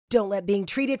Don't let being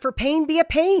treated for pain be a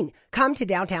pain. Come to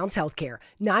Downtown's Healthcare,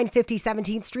 950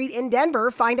 17th Street in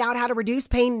Denver. Find out how to reduce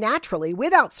pain naturally,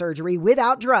 without surgery,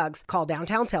 without drugs. Call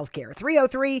Downtown's Healthcare,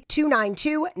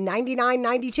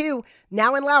 303-292-9992.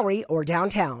 Now in Lowry or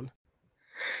downtown.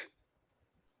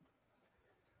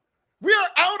 We are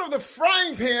out of the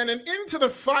frying pan and into the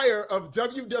fire of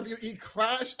WWE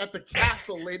Clash at the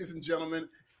Castle, ladies and gentlemen.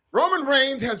 Roman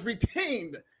Reigns has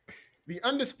retained the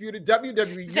undisputed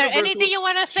WWE Is there anything you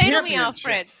want to say to me,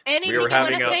 Alfred? Anything we were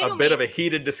having a bit of a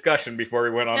heated discussion before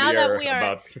we went on the air.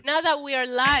 Now that we are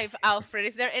live, Alfred,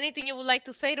 is there anything you would like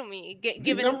to say to me,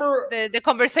 given the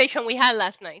conversation we had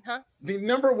last night, huh? The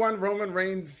number one Roman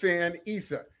Reigns fan,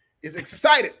 Issa, is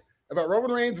excited about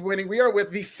Roman Reigns winning. We are with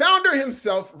the founder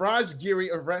himself, Raj Giri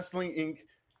of Wrestling Inc.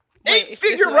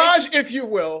 Eight-figure Raj, if you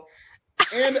will.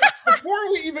 And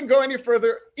before we even go any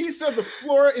further, Issa, the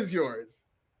floor is yours.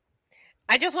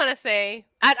 I just want to say,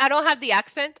 I don't have the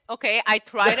accent, okay? I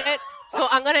tried it, so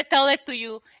I'm going to tell it to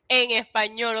you en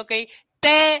español, okay?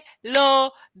 Te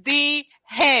lo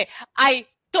dije. I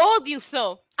told you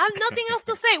so. I have nothing else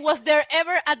to say. Was there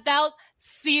ever a doubt?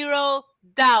 Zero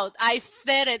doubt. I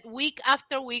said it week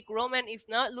after week. Roman is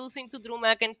not losing to Drew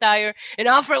McIntyre. And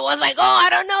Alfred was like, oh,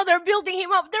 I don't know. They're building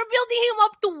him up. They're building him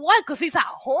up to what? Because he's at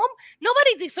home?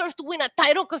 Nobody deserves to win a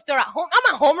title because they're at home.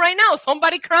 I'm at home right now.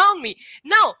 Somebody crown me.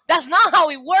 No, that's not how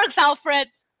it works, Alfred.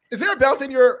 Is there a belt in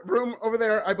your room over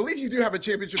there? I believe you do have a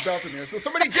championship belt in there. So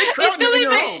somebody did crown you in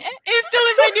your home. It's still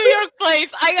in my New York place.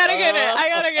 I gotta get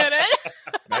it.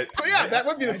 So yeah, that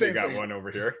would be the same thing. Got one over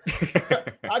here.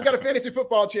 I've got a fantasy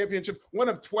football championship, one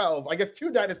of 12. I guess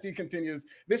 2 dynasty continues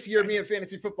this year, me and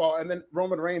fantasy football, and then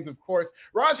Roman Reigns, of course.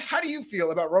 Raj, how do you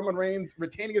feel about Roman Reigns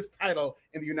retaining his title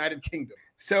in the United Kingdom?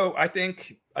 So I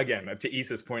think, again, to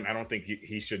Issa's point, I don't think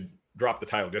he should drop the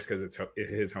title just because it's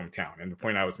his hometown. And the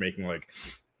point I was making, like,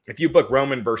 if you book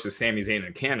Roman versus Sami Zayn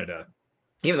in Canada,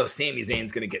 even though Sami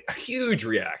Zayn's going to get a huge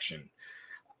reaction,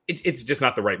 it's just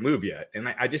not the right move yet. And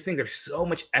I just think there's so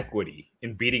much equity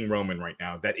in beating Roman right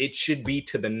now that it should be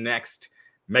to the next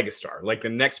megastar, like the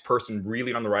next person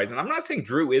really on the rise. And I'm not saying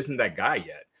Drew isn't that guy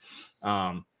yet.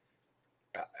 I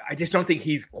just don't think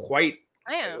he's quite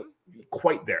there.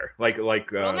 Like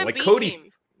Cody, him.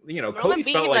 Roman Cody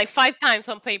beat him like 5 times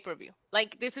on pay-per-view.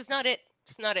 Like, this is not it.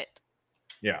 It's not it.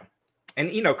 Yeah. And,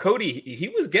 Cody, he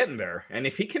was getting there. And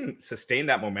if he can sustain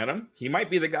that momentum, he might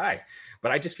be the guy.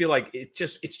 But I just feel like it's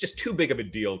just too big of a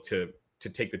deal to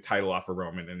take the title off of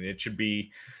Roman. And it should be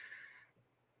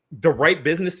the right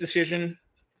business decision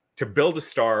to build a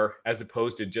star as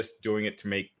opposed to just doing it to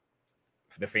make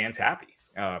the fans happy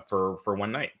for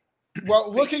one night. Well,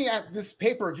 looking at this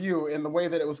pay-per-view and the way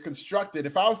that it was constructed,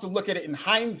 if I was to look at it in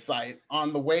hindsight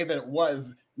on the way that it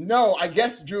was, no, I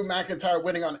guess Drew McIntyre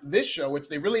winning on this show, which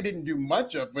they really didn't do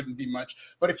much of, wouldn't be much.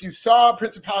 But if you saw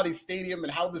Principality Stadium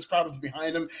and how this crowd was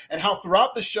behind them and how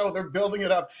throughout the show they're building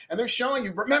it up and they're showing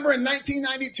you, remember in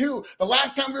 1992, the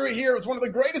last time we were here, it was one of the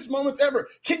greatest moments ever.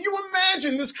 Can you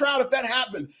imagine this crowd if that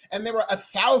happened? And they were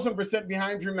 1,000%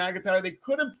 behind Drew McIntyre. They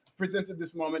could have presented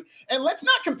this moment. And let's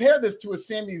not compare this to a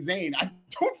Sami Zayn. I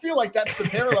don't feel like that's the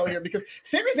parallel here because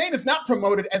Sami Zayn is not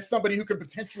promoted as somebody who could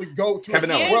potentially go to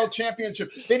a world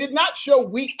championship. They did not show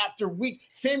week after week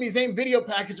Sami Zayn video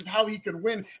package of how he could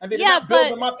win, and they did not build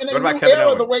him up in a new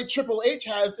era the way Triple H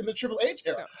has in the Triple H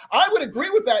era. I would agree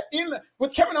with that.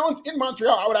 With Kevin Owens in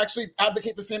Montreal, I would actually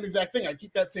advocate the same exact thing. I'd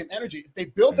keep that same energy. If they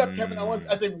built up Kevin Owens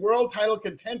as a world title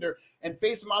contender and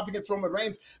face him off against Roman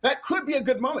Reigns, that could be a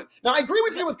good moment. Now, I agree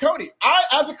with you with Cody.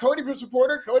 As a Cody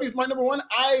supporter, Cody's my number one.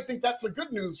 I think that's the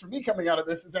good news for me coming out of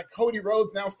this is that Cody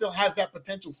Rhodes now still has that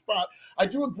potential spot. I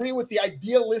do agree with the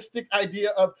idealistic idea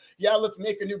of, let's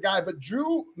make a new guy. But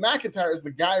Drew McIntyre is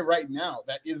the guy right now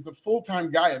that is the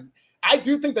full-time guy. And I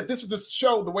do think that this was a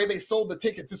show, the way they sold the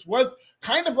tickets. This was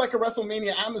kind of like a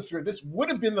WrestleMania atmosphere. This would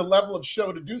have been the level of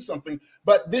show to do something.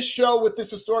 But this show with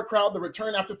this historic crowd, the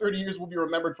return after 30 years will be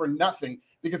remembered for nothing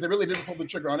because they really didn't pull the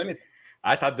trigger on anything.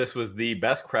 I thought this was the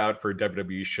best crowd for a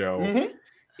WWE show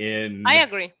I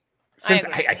agree. Since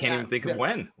I can't even think of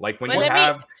when. Like when you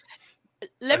have...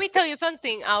 Let me tell you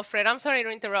something, Alfred. I'm sorry to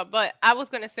interrupt, but I was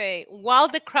going to say, while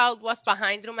the crowd was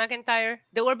behind Drew McIntyre,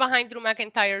 they were behind Drew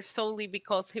McIntyre solely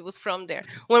because he was from there.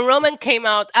 When Roman came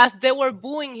out, as they were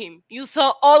booing him, you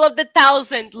saw all of the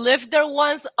 1,000 lift their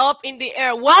ones up in the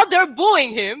air while they're booing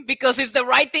him because it's the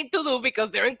right thing to do because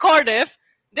they're in Cardiff.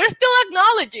 They're still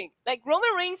acknowledging. Like,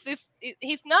 Roman Reigns,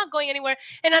 he's not going anywhere.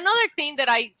 And another thing that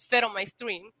I said on my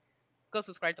stream, go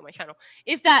subscribe to my channel,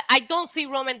 is that I don't see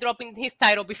Roman dropping his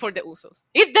title before the Usos.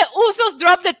 If the Usos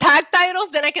drop the tag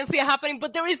titles, then I can see it happening,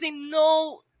 but there is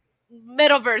no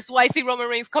metaverse do I see Roman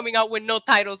Reigns coming out with no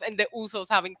titles and the Usos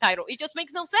having title? It just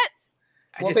makes no sense.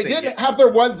 Well, they did have their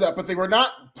ones up, but they were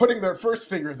not putting their first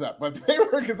fingers up. But they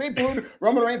were, because they booed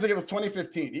Roman Reigns like it was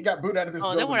 2015. He got booed out of this.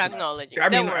 Oh, they were acknowledging.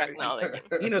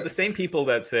 You know, the same people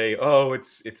that say, "Oh,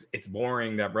 it's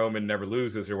boring that Roman never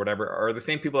loses" or whatever, are the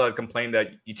same people that complain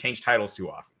that you change titles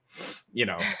too often. You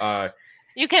know,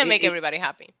 you can't make everybody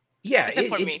happy. Yeah, except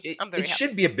for me. I'm very it happy.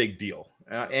 should be a big deal.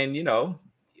 And you know,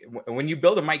 when you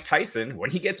build a Mike Tyson, when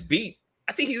he gets beat,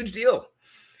 that's a huge deal.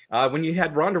 When you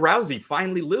had Ronda Rousey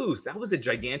finally lose, that was a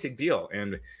gigantic deal.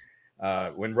 And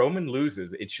when Roman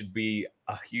loses, it should be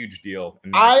a huge deal.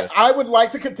 I would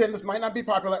like to contend this might not be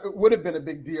popular. It would have been a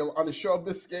big deal on a show of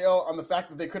this scale, on the fact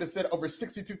that they could have said over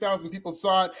 62,000 people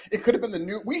saw it. It could have been the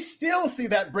new. We still see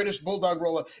that British Bulldog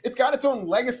roll-up. It's got its own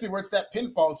legacy where it's that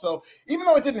pinfall. So even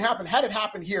though it didn't happen, had it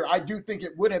happened here, I do think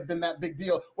it would have been that big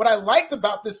deal. What I liked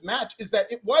about this match is that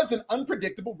it was an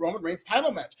unpredictable Roman Reigns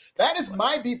title match. That is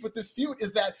my beef with this feud,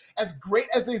 is that as great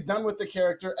as they've done with the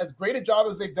character, as great a job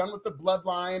as they've done with the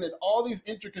bloodline and all these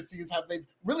intricacies, have they've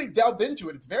really delved into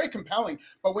it. It's very compelling.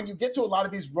 But when you get to a lot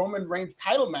of these Roman Reigns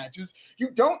title matches, you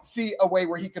don't see a way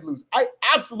where he could lose. I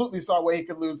absolutely saw a way he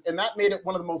could lose, and that made it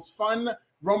one of the most fun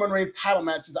Roman Reigns title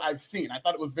matches I've seen. I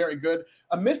thought it was very good.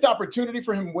 A missed opportunity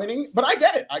for him winning, but I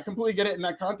get it. I completely get it in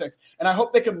that context. And I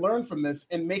hope they can learn from this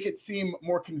and make it seem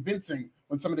more convincing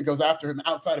when somebody goes after him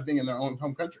outside of being in their own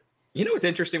home country. You know what's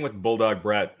interesting with Bulldog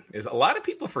Brett is a lot of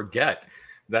people forget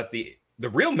that the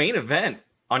real main event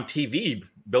on TV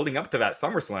building up to that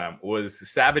SummerSlam was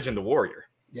Savage and the Warrior.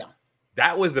 Yeah.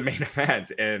 That was the main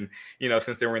event. And, you know,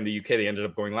 since they were in the UK, they ended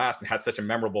up going last and had such a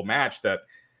memorable match that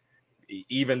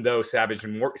even though Savage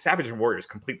and Warrior is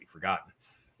completely forgotten.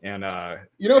 And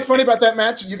you know what's funny about that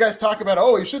match? You guys talk about,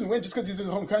 oh, he shouldn't win just because he's in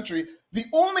his home country. The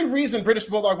only reason British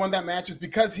Bulldog won that match is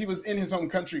because he was in his home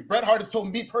country. Bret Hart has told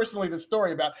me personally this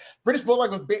story about British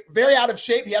Bulldog was very out of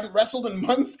shape. He hadn't wrestled in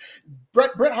months.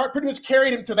 Bret Hart pretty much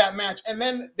carried him to that match. And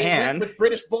then they went with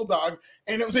British Bulldog,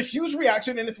 and it was a huge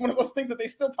reaction, and it's one of those things that they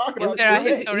still talk about. Was there a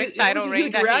historic title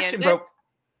reign that he ended? Bro.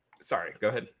 Sorry, go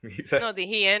ahead. No, did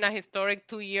he end a historic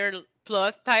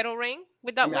 2-year-plus title reign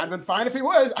with that? I'd been fine if he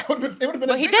was. It would have been.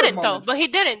 But he didn't, though. But he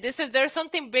didn't. There's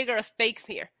something bigger at stakes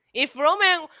here. If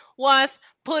Roman was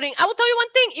putting, I will tell you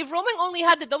one thing. If Roman only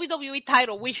had the WWE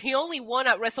title, which he only won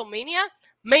at WrestleMania,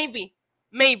 maybe,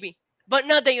 but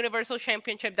not the Universal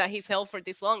Championship that he's held for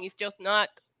this long. It's just not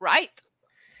right.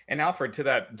 And Alfred, to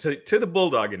the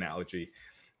Bulldog analogy,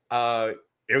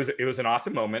 it was an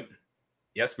awesome moment.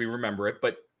 Yes, we remember it,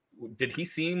 but did he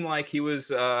seem like he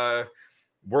was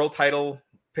world title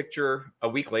picture a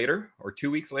week later or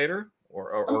 2 weeks later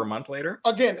or a month later?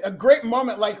 Again, a great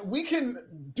moment. Like, we can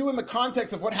do in the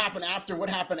context of what happened after.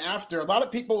 A lot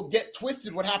of people get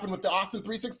twisted what happened with the Austin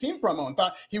 316 promo and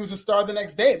thought he was a star the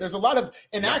next day. There's a lot of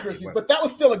inaccuracies, but that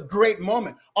was still a great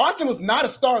moment. Austin was not a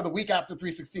star the week after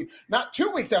 316, not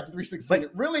 2 weeks after 316.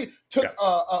 It really took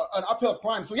an uphill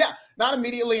climb. So yeah, not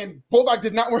immediately, and Bulldog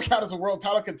did not work out as a world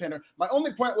title contender. My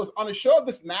only point was, on a show of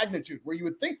this magnitude, where you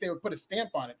would think they would put a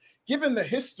stamp on it, given the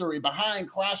history behind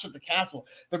Clash at the Castle,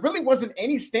 there really wasn't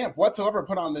any stamp whatsoever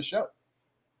put on this show.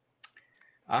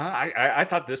 I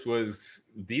thought this was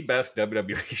the best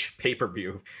WWE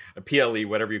pay-per-view, a PLE,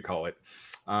 whatever you call it.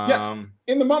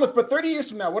 In the moments, but 30 years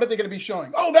from now, what are they going to be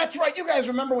showing? Oh, that's right. You guys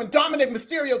remember when Dominic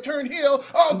Mysterio turned heel?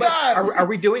 Oh, God. Are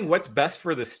we doing what's best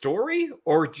for the story,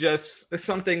 or just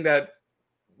something that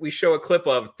we show a clip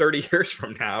of 30 years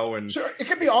from now? And sure, it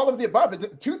could be all of the above.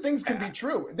 Two things can be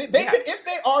true. They could, if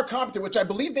they are competent, which I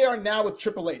believe they are now with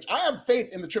Triple H. I have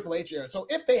faith in the Triple H era. So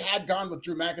if they had gone with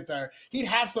Drew McIntyre, he'd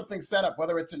have something set up,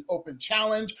 whether it's an open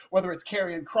challenge, whether it's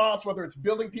Karrion Kross, whether it's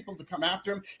building people to come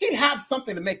after him. He'd have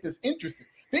something to make this interesting.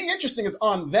 Being interesting is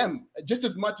on them just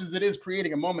as much as it is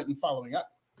creating a moment and following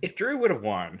up. If Drew would have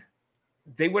won,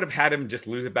 they would have had him just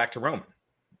lose it back to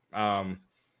Roman.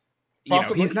 You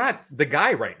know, he's not the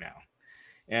guy right now.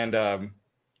 And,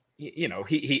 you know,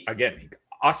 he again,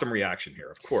 awesome reaction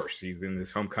here. Of course, he's in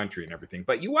his home country and everything.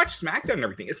 But you watch SmackDown and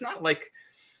everything. It's not like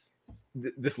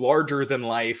this larger than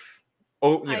life,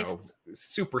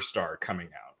 superstar coming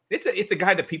out. It's a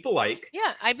guy that people like.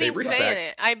 Yeah, I've been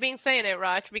saying it,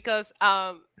 Raj, because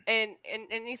and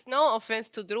it's no offense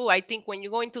to Drew. I think when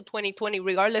you go into 2020,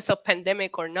 regardless of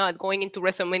pandemic or not, going into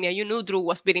WrestleMania, you knew Drew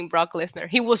was beating Brock Lesnar.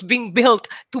 He was being built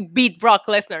to beat Brock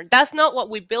Lesnar. That's not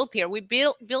what we built here. We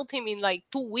built him in like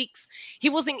 2 weeks. He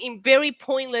was in very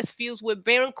pointless feuds with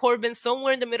Baron Corbin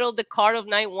somewhere in the middle of the card of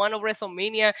night 1 of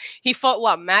WrestleMania. He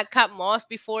fought Madcap Moss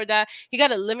before that. He got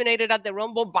eliminated at the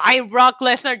Rumble by Brock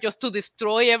Lesnar just to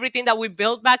destroy everything that we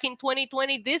built back in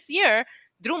 2020. This year,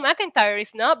 Drew McIntyre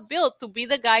is not built to be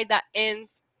the guy that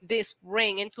ends this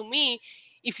ring. And to me,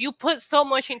 if you put so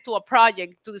much into a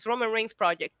project, to this Roman Reigns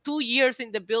project, 2 years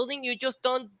in the building, you just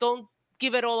don't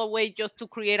give it all away just to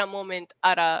create a moment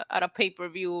at a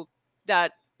pay-per-view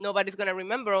that nobody's going to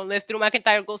remember unless Drew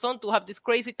McIntyre goes on to have this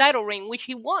crazy title reign, which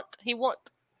he won't.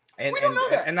 And, we don't know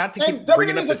that. And not to And keep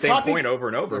bringing up WWE's the a same copy- point over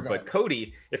and over, Oh, go but ahead.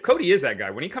 Cody, if Cody is that guy,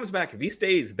 when he comes back, if he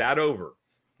stays that over,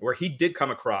 where he did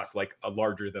come across like a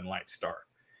larger than life star,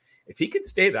 if he could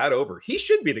stay that over, he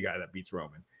should be the guy that beats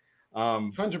Roman.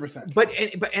 100%. But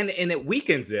it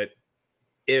weakens it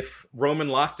if Roman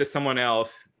lost to someone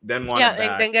else, then won it Yeah,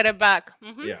 back. and then get it back.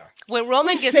 Mhm. Yeah, When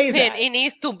Roman We gets say pinned, that. it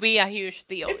needs to be a huge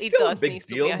deal. it's It still a does big needs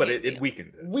to be deal, a but huge it deal.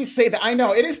 weakens it. We say that. I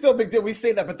know it is still a big deal. We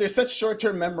say that, but there's such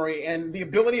short-term memory and the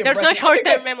ability of There's no wrestling- I think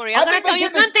short-term that- memory. I I'm going think to tell they you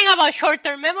did this- something about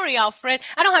short-term memory, Alfred.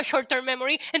 I don't have short-term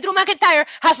memory. And Drew McIntyre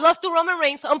has lost to Roman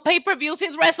Reigns on pay-per-view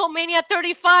since WrestleMania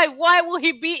 35. Why will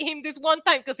he beat him this one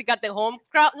time? Because he got the home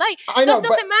crowd. Like, I know, that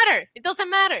doesn't matter. It doesn't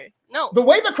matter. No. The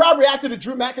way the crowd reacted to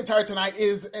Drew McIntyre tonight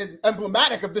is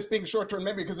emblematic of this being short-term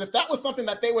memory, because if that was something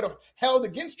that they would have held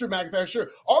against Drew McIntyre,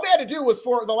 sure. All they had to do was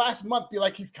for the last month be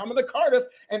like, he's coming to Cardiff,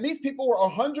 and these people were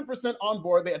 100% on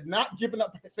board. They had not given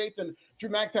up faith in Drew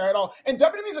McIntyre at all. And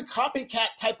WWE's a copycat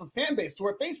type of fan base, to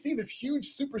where if they see this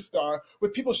huge superstar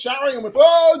with people showering him with,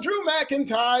 oh, Drew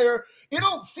McIntyre,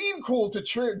 it'll seem cool to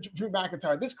cheer Drew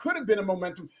McIntyre. This could have been a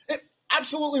momentum. It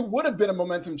absolutely would have been a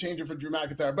momentum changer for Drew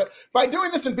McIntyre. But by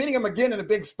doing this and beating him again in a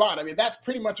big spot, I mean, that's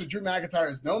pretty much what Drew McIntyre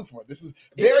is known for. This is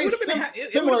very would've been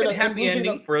similar been to a happy him losing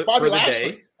ending to for Bobby the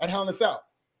Lashley day. at Hell in a Cell.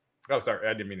 Oh, sorry,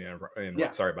 I didn't mean to interrupt.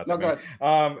 Yeah. Sorry about No, that. go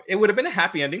man. It would have been a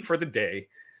happy ending for the day,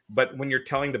 but when you're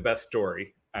telling the best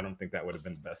story, I don't think that would have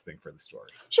been the best thing for the story.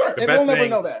 Sure, The and best we'll never thing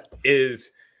know that.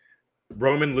 is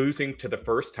Roman losing to the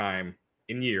first time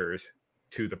in years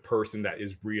to the person that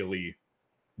is really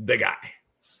the guy.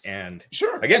 And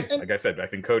Sure. again, And- like I said, I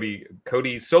think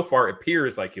Cody so far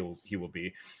appears like he will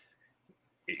be.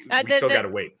 We still got to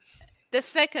wait. The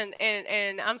second,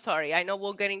 and I'm sorry, I know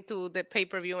we'll get into the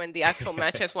pay-per-view and the actual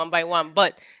matches one by one,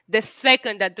 but the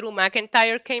second that Drew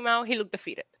McIntyre came out, he looked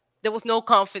defeated. There was no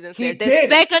confidence He there. The did.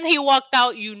 second he walked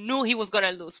out, you knew he was going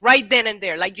to lose right then and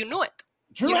there. Like, you knew it.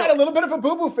 Drew You had know- a little bit of a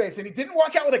boo-boo face, and he didn't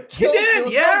walk out with a kill. did, There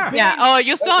was yeah. no big, Yeah. Oh,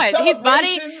 you saw it. His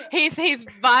body, celebration. his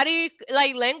body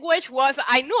like language was.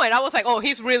 I knew it. I was like, oh,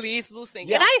 he's losing.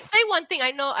 Yeah. And I say one thing.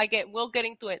 I know. We'll get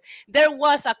into it. There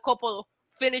was a couple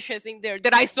finishes in there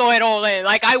that I saw it all in.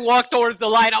 Like, I walked towards the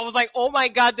light. I was like, oh my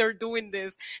god, they're doing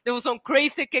this. There was some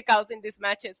crazy kickouts in these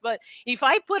matches. But if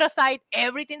I put aside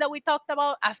everything that we talked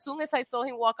about, as soon as I saw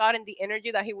him walk out and the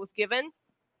energy that he was given,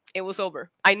 it was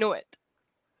over. I knew it.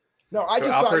 No, I So,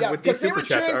 just Alfred, saw, yeah, with these because they were super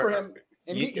chats, cheering for are- him,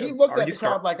 and you- he looked are at you the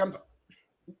crowd star- like, I'm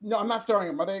not starring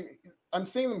him. I'm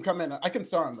seeing them come in. I can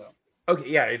star him, though. Okay,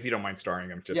 yeah, if you don't mind starring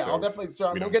him, just Yeah, so I'll definitely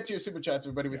start. we We'll don't- get to your super chats,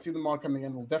 everybody. We see them all coming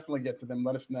in. We'll definitely get to them.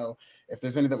 Let us know if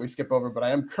there's any that we skip over, but I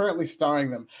am currently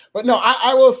starring them. But no,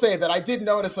 I will say that I did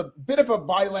notice a bit of a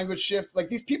body language shift. Like,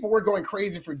 these people were going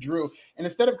crazy for Drew, and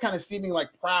instead of kind of seeming like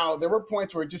proud, there were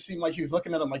points where it just seemed like he was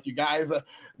looking at them like, you guys,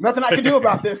 nothing I can do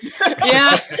about this.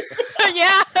 Yeah.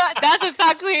 Yeah. That's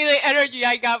exactly the energy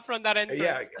I got from that entrance.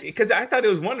 Yeah, because I thought it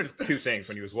was one of two things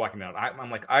when he was walking out. I'm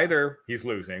like, either he's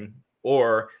losing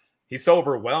or he's so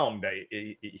overwhelmed that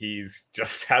he's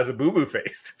just has a boo-boo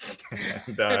face.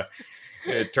 And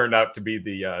it turned out to be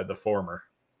the former.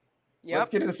 Yep. Let's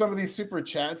get into some of these super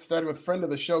chats. Started with friend of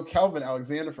the show, Kelvin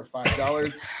Alexander, for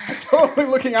 $5. Totally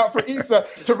looking out for Issa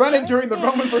to run in during the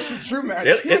Roman versus Drew match.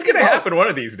 It's going to happen one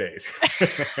of these days.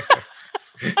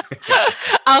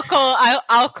 I'll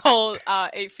call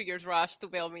 8 Figures Rush to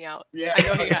bail me out. Yeah.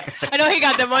 I know he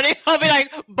got the money, so I'll be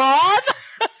like, boss.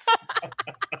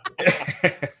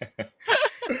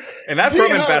 And that's from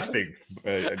Yeah.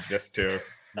 investing.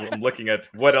 I'm looking at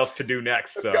what else to do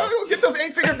next. So. We'll get those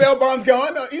 8-figure bail bonds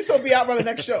going. Issa will be out by the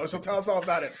next show. She'll tell us all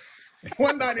about it.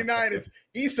 $1.99 is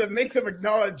Issa, make them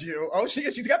acknowledge you. Oh,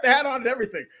 she's got the hat on and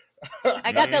everything.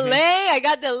 I got the lay.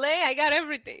 I got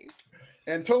everything.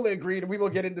 And totally agreed. We will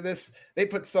get into this. They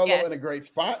put Solo Yes. in a great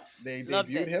spot. They Loved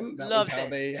debuted it. him. That Loved was how it.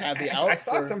 they had the I out.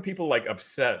 saw some people like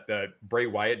upset that Bray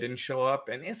Wyatt didn't show up,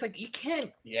 and it's like you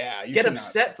can't you get cannot.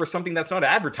 upset for something that's not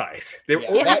advertised. They were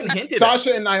Yeah, even hinted at.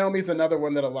 Sasha and Naomi's another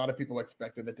one that a lot of people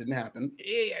expected that didn't happen.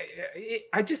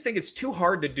 I just think it's too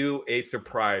hard to do a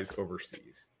surprise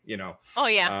overseas. Oh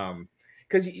yeah.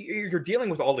 Because you're dealing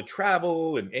with all the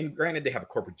travel, and granted they have a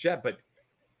corporate jet, but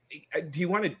do you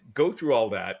want to go through all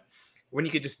that when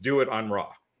you could just do it on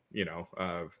Raw?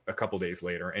 A couple days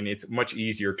later, and it's much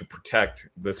easier to protect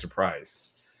the surprise.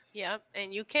 Yeah,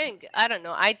 and you can. I don't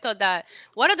know. I thought that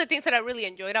one of the things that I really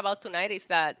enjoyed about tonight is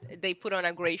that they put on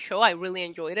a great show. I really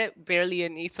enjoyed it. Barely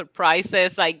any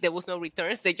surprises. Like there was no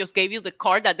returns. They just gave you the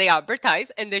card that they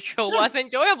advertised, and the show was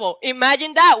enjoyable.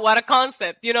 Imagine that! What a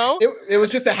concept, you know? It was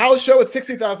just a house show with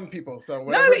 60,000 people. So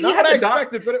whatever, not what I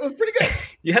expected, but it was pretty good.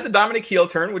 You had the Dominic heel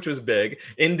turn, which was big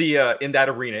in the in that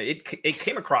arena. It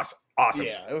came across awesome.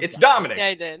 Yeah, it's Dominic. Yeah,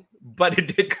 I did. But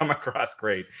it did come across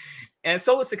great. And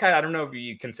Solo Sakai, I don't know if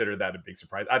you consider that a big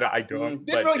surprise. I don't.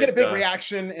 Didn't really get a big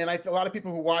reaction, and a lot of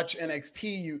people who watch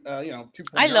NXT, 2.0.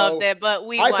 I loved it, but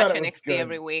we watch NXT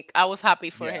every week. I was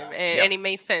happy for him, and it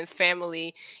made sense.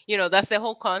 Family, that's the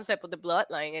whole concept of the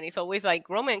bloodline, and it's always like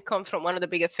Roman comes from one of the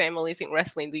biggest families in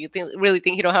wrestling. Do you really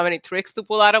think he don't have any tricks to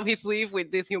pull out of his sleeve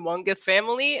with this humongous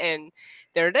family? And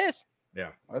there it is.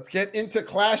 Yeah. Let's get into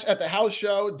Clash at the House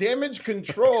Show. Damage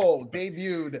Control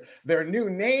debuted their new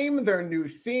name, their new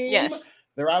theme. Yes.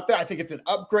 They're out there. I think it's an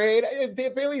upgrade.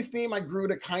 Bayley's theme, I grew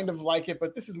to kind of like it,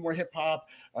 but this is more hip hop.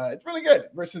 It's really good.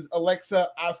 Versus Alexa,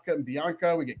 Asuka, and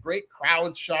Bianca. We get great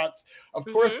crowd shots. Of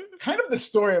course, kind of the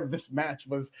story of this match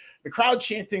was the crowd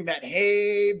chanting that,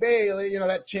 "Hey, Bayley,"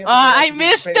 that chant. I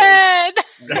missed it.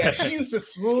 Yeah, she used to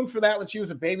swoon for that when she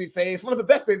was a baby face, one of the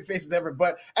best baby faces ever.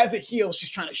 But as a heel, she's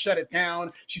trying to shut it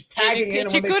down. She's tagging in,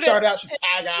 and when they start out, she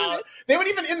tag out. They would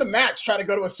even in the match try to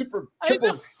go to a triple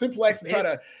suplex and try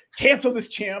to cancel this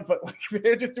champ, but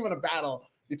they're just doing a battle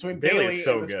between Bayley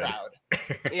and this crowd.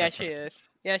 Yeah, she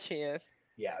is.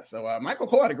 Yeah, so Michael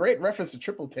Cole had a great reference to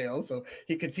Triple Tails, so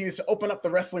he continues to open up the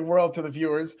wrestling world to the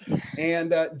viewers.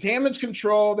 And Damage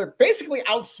Control, they're basically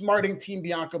outsmarting Team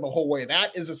Bianca the whole way.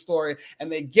 That is a story.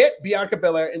 And they get Bianca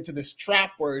Belair into this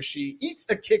trap where she eats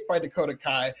a kick by Dakota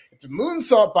Kai. It's a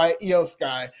moonsault by Io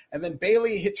Sky. And then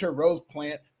Bayley hits her Rose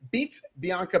Plant, beats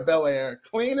Bianca Belair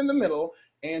clean in the middle.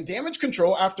 And Damage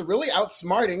Control, after really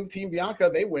outsmarting Team Bianca,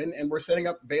 they win. And we're setting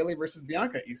up Bayley versus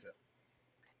Bianca, Issa.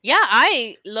 Yeah,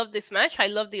 I love this match. I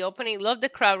love the opening, love the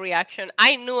crowd reaction.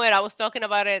 I knew it. I was talking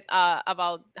about it,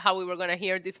 about how we were going to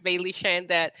hear this Bayley chant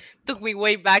that took me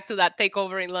way back to that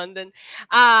takeover in London.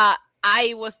 I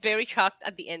was very shocked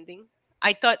at the ending.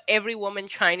 I thought every woman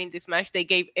shined in this match. They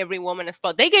gave every woman a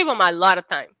spot. They gave them a lot of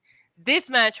time. This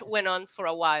match went on for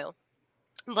a while.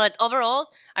 But overall,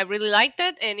 I really liked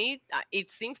it. And it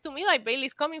seems to me like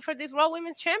Bayley's coming for this Raw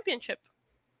Women's Championship.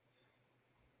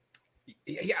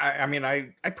 Yeah, I mean,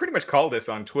 I pretty much called this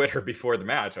on Twitter before the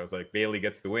match. I was like, Bayley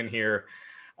gets the win here,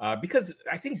 because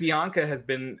I think Bianca has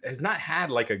not had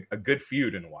like a good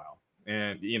feud in a while,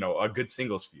 and a good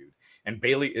singles feud. And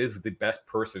Bayley is the best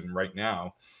person right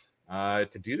now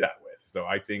to do that with. So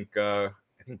I think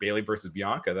Bayley versus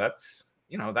Bianca, that's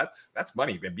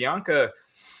money. Bianca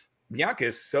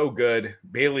is so good.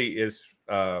 Bayley is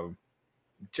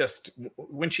just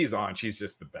when she's on, she's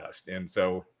just the best, and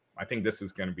so I think this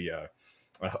is going to be a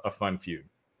fun feud.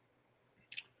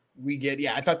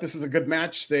 I thought this was a good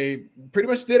match. They pretty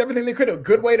much did everything they could. A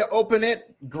good way to open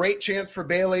it. Great chance for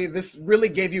Bayley. This really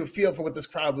gave you a feel for what this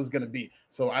crowd was going to be.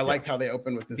 So I liked how they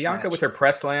opened with this Bianca match. With her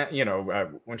press slam,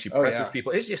 when she presses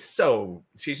people, she's just so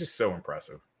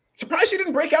impressive. Surprised she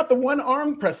didn't break out the one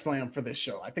arm press slam for this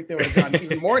show. I think they would have gone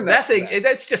even more nuts.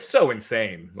 That's just so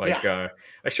insane. Like I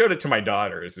showed it to my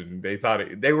daughters, and they thought it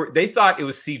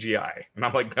was CGI, and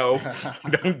I'm like, no,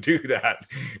 don't do that.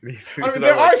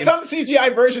 There are some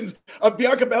CGI versions of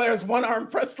Bianca Belair's one arm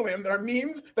press slam that are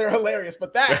memes that are hilarious,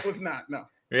 but that was not. No.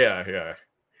 Yeah.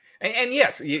 And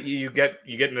yes, you get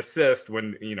an assist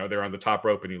when they're on the top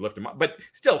rope and you lift them up, but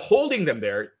still holding them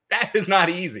there, that is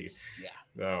not easy. Yeah.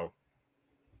 So.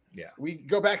 Yeah, we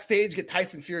go backstage, get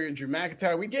Tyson Fury and Drew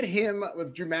McIntyre. We get him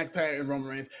with Drew McIntyre and Roman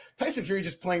Reigns. Tyson Fury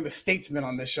just playing the statesman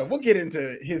on this show. We'll get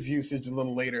into his usage a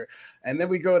little later. And then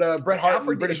we go to Bret Hart.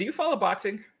 Alfred, do you follow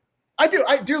boxing? I do.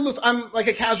 I'm like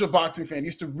a casual boxing fan.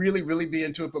 Used to really, really be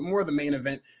into it, but more of the main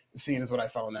event scene is what I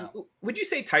follow now. Would you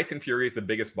say Tyson Fury is the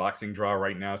biggest boxing draw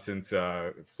right now since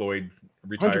Floyd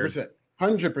retired?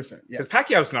 100%. Yeah. Because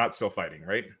Pacquiao's not still fighting,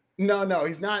 right? No,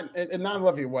 he's not. And not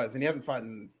love he was, and he hasn't fought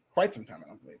in quite some time, I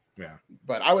don't believe. Yeah.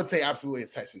 But I would say absolutely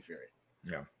it's Tyson Fury.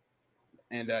 Yeah.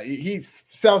 And he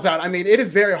sells out. I mean, it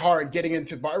is very hard getting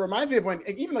into bar. It reminds me of when,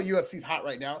 even though UFC's hot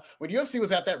right now, when UFC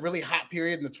was at that really hot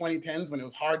period in the 2010s when it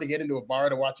was hard to get into a bar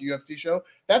to watch a UFC show,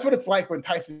 that's what it's like when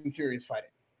Tyson Fury is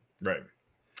fighting. Right.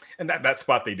 And that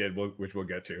spot they did, which we'll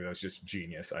get to, that was just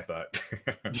genius, I thought.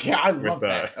 Yeah, I love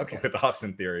that. Okay. With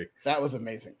Austin Theory. That was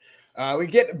amazing. We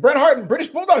get Bret Hart and British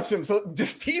Bulldogs film. So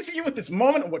just teasing you with this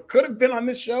moment of what could have been on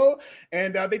this show.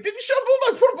 And they didn't show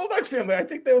poor Bulldogs family. I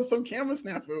think there was some camera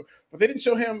snafu, but they didn't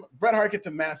show him. Bret Hart gets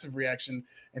a massive reaction.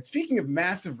 And speaking of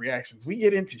massive reactions, we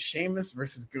get into Sheamus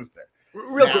versus Gunther.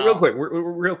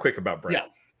 Real quick about Bret.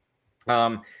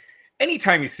 Yeah.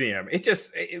 Anytime you see him,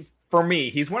 for me,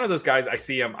 he's one of those guys. I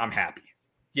see him, I'm happy.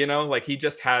 You know, like he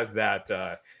just has that.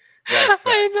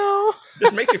 I know.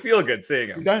 Just makes you feel good seeing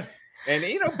him. He does. And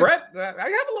you know, Bret, I have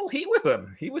a little heat with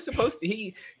him. He was supposed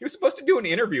to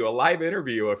do a live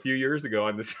interview a few years ago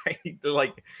on the site,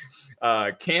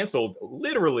 canceled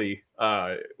literally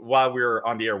while we were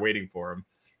on the air waiting for him.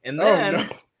 And then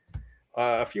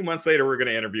a few months later, we're going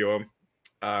to interview him.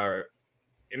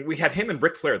 And we had him and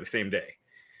Ric Flair the same day.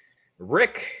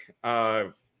 Rick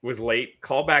was late,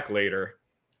 call back later.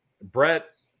 Bret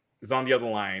is on the other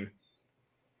line.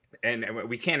 And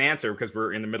we can't answer because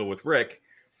we're in the middle with Rick.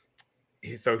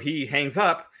 So he hangs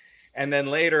up, and then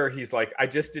later he's like, I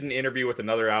just did an interview with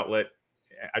another outlet.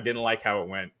 I didn't like how it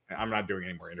went. I'm not doing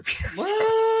any more interviews.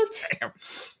 What? So, damn.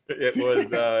 It was,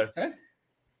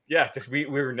 just we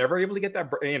were never able to get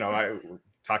that. You know, I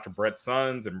talked to Bret's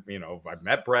sons, and you know, I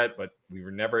met Bret, but we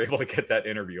were never able to get that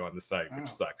interview on the site, which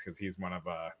sucks because he's one of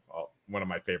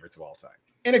my favorites of all time.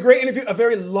 And a great interview, a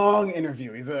very long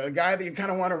interview. He's a guy that you kind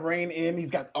of want to rein in.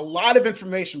 He's got a lot of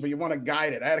information, but you want to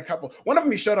guide it. I had a couple. One of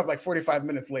them, he showed up like 45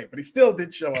 minutes late, but he still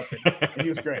did show up, and he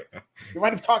was great. He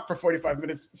might have talked for 45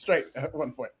 minutes straight at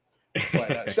one point.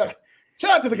 But shout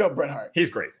out to the GOAT, Bret Hart.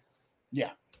 He's great.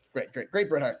 Yeah, great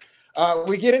Bret Hart.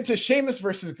 We get into Sheamus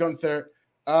versus Gunther.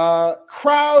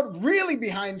 Crowd really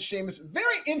behind Sheamus.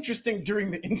 Very interesting during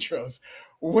the intros,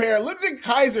 where Ludwig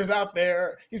Kaiser's out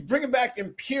there. He's bringing back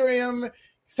Imperium.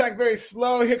 He's talking very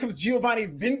slow. Here comes Giovanni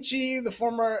Vinci, the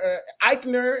former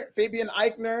Fabian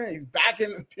Eichner. He's back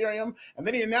in Imperium. And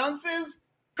then he announces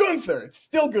Gunther. It's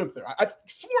still Gunther. I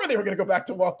swore they were going to go back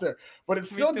to Walter, but it's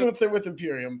still Gunther with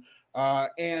Imperium.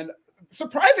 And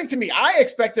surprising to me, I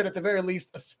expected at the very least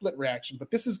a split reaction, but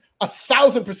this is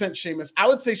 1,000% Sheamus. I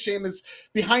would say Sheamus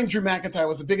behind Drew McIntyre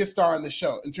was the biggest star on the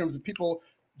show in terms of people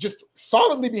just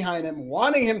solidly behind him,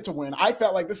 wanting him to win. I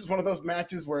felt like this is one of those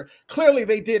matches where clearly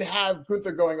they did have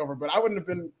Gunther going over, but I would have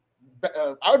been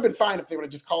fine if they would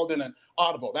have just called in an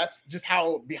audible. That's just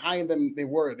how behind them they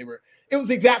were. It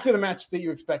was exactly the match that you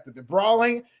expected. They're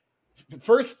brawling.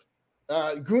 First,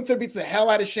 Gunther beats the hell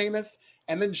out of Sheamus,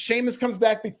 and then Sheamus comes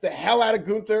back, beats the hell out of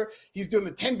Gunther. He's doing the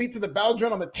 10 beats of the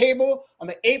Baldron on the table, on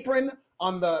the apron,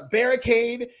 on the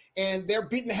barricade, and they're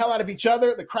beating the hell out of each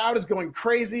other. The crowd is going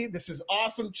crazy. This is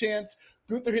awesome chants.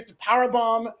 Gunther hits a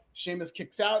powerbomb. Sheamus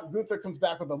kicks out. Gunther comes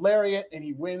back with a lariat, and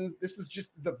he wins. This is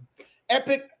just the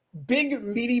epic, big,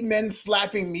 meaty men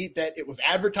slapping meat that it was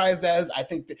advertised as. I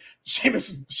think that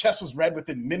Sheamus' chest was red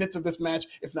within minutes of this match,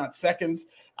 if not seconds.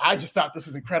 I just thought this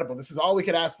was incredible. This is all we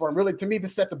could ask for. And really, to me,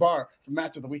 this set the bar for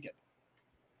match of the weekend.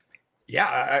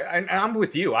 Yeah, I'm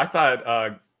with you. I thought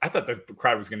the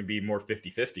crowd was going to be more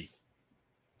 50-50.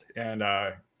 And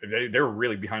they were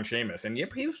really behind Sheamus. And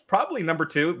he was probably number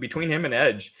two between him and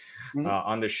Edge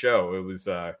on the show. It was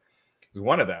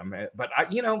one of them. But,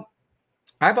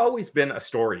 I've always been a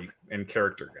story and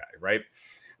character guy, right?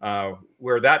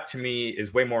 Where that to me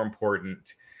is way more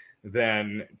important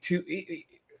than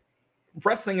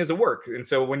wrestling is a work. And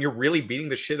so when you're really beating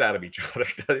the shit out of each other,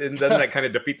 doesn't that kind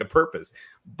of defeat the purpose?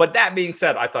 But that being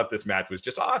said, I thought this match was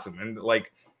just awesome. And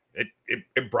like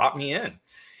it brought me in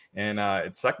and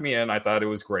it sucked me in. I thought it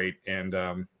was great. And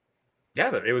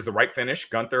it was the right finish.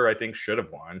 Gunther, I think, should have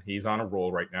won. He's on a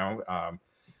roll right now.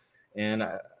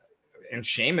 And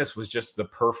Sheamus was just the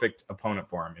perfect opponent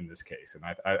for him in this case. And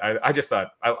I just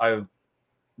thought I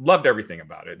loved everything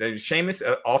about it. And Sheamus,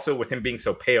 also with him being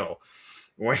so pale,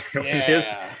 when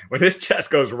his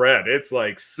chest goes red, it's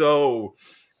like so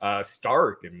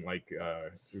stark and like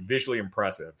visually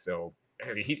impressive. So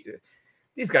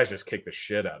these guys just kicked the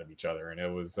shit out of each other, and it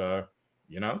was it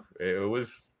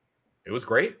was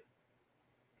great.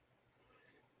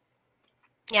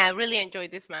 Yeah, I really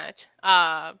enjoyed this match.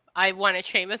 I wanted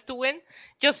Sheamus to win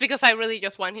just because I really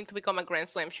just want him to become a Grand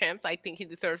Slam champ. I think he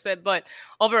deserves it. But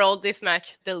overall, this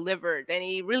match delivered, and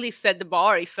he really set the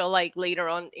bar. It felt like later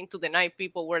on into the night,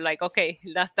 people were like, "Okay,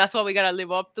 that's what we gotta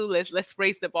live up to. Let's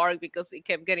raise the bar," because it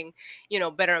kept getting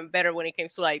better and better when it came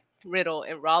to like Riddle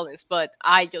and Rollins. But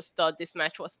I just thought this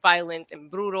match was violent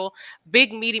and brutal.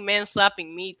 Big meaty men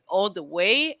slapping meat all the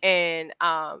way, and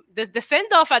the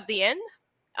send off at the end.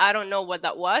 I don't know what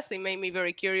that was. It made me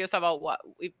very curious about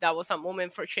if that was a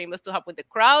moment for Sheamus to have with the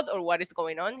crowd or what is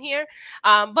going on here.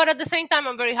 But at the same time,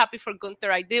 I'm very happy for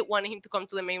Gunther. I did want him to come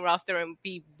to the main roster and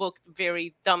be booked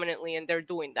very dominantly, and they're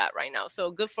doing that right now. So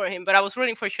good for him. But I was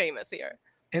rooting for Sheamus here.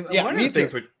 And one of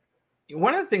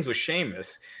the things with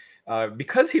Sheamus,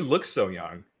 because he looks so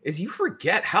young, is you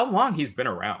forget how long he's been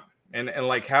around and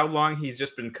like how long he's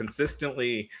just been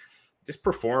consistently just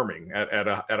performing at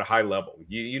a high level.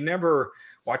 You never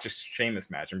watch a Sheamus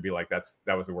match and be like,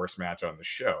 that was the worst match on the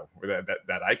show, or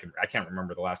that I can't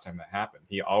remember the last time that happened.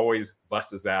 He always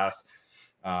busts his ass.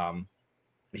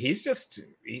 He's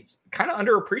kind of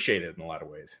underappreciated in a lot of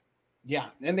ways. Yeah,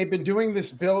 and they've been doing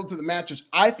this build to the match, which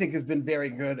I think has been very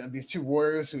good, of these two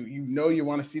warriors who you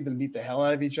want to see them beat the hell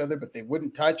out of each other, but they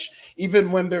wouldn't touch.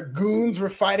 Even when their goons were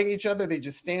fighting each other, they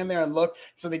just stand there and look.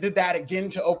 So they did that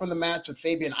again to open the match with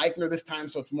Fabian Eichner this time,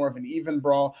 so it's more of an even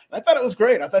brawl. And I thought it was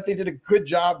great. I thought they did a good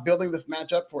job building this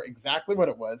match up for exactly what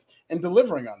it was and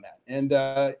delivering on that. And,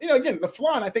 again, the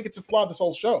flaw, and I think it's a flaw of this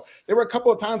whole show, there were a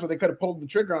couple of times where they could have pulled the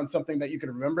trigger on something that you could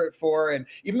remember it for. And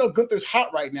even though Gunther's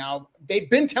hot right now, they've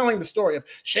been telling the story of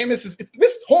Sheamus.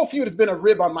 This whole feud has been a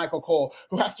rib on Michael Cole,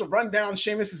 who has to run down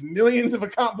Sheamus's millions of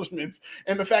accomplishments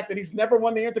and the fact that he's never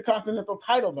won the Intercontinental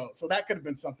title, though. So that could have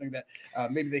been something that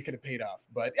maybe they could have paid off.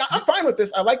 But yeah, I'm fine with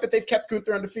this. I like that they've kept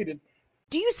Gunther undefeated.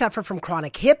 Do you suffer from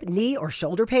chronic hip, knee, or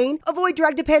shoulder pain? Avoid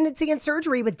drug dependency and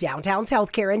surgery with Downtown's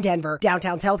Healthcare in Denver.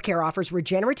 Downtown's Healthcare offers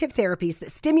regenerative therapies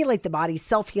that stimulate the body's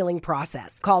self-healing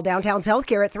process. Call Downtown's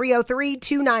Healthcare at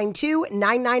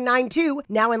 303-292-9992,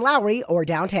 now in Lowry or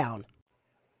downtown.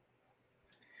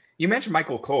 You mentioned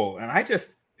Michael Cole, and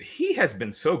he has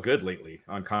been so good lately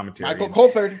on commentary. Michael Cole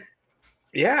third.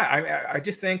 Yeah, I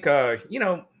just think,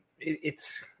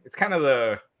 it's kind of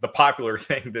the popular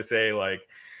thing to say, like,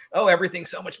 oh, everything's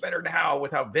so much better now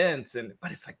without Vince. But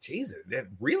it's like, Jesus, it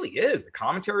really is. The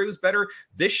commentary was better.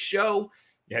 This show,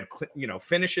 you had,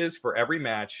 finishes for every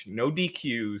match, no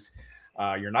DQs.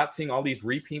 You're not seeing all these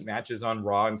repeat matches on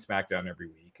Raw and SmackDown every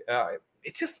week.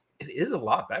 It is a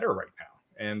lot better right now.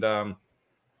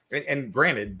 And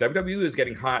granted, WWE is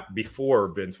getting hot before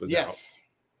Vince was out.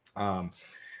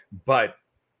 But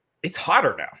it's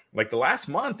hotter now. Like the last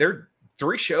month, they're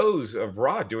 3 shows of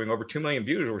Raw doing over 2 million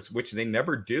views, which they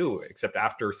never do except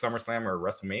after SummerSlam or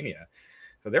WrestleMania.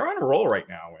 So they're on a roll right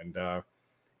now. And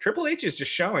Triple H is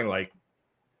just showing, like,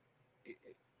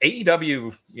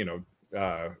 AEW,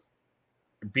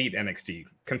 beat NXT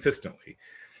consistently.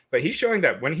 But he's showing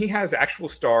that when he has actual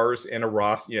stars and a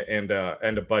roster and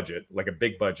a budget, like a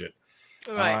big budget,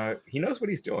 right, he knows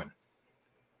what he's doing.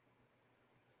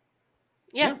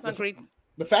 Yeah, agreed.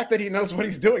 The fact that he knows what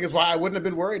he's doing is why I wouldn't have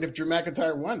been worried if Drew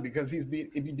McIntyre won, because he'd be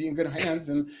in good hands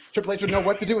and Triple H would know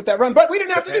what to do with that run. But we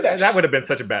didn't have to do that. That would have been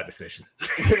such a bad decision.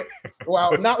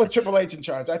 Well, not with Triple H in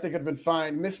charge. I think it'd have been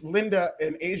fine. Miss Linda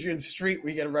and Adrian Street,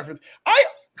 we get a reference. I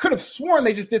could have sworn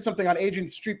they just did something on Adrian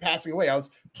Street passing away. I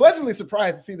was pleasantly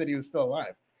surprised to see that he was still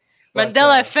alive.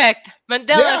 Mandela effect.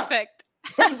 Mandela effect.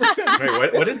 100%.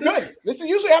 Wait, what is this? Good. This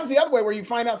usually happens the other way, where you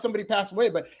find out somebody passed away.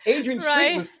 But Adrian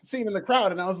Street was seen in the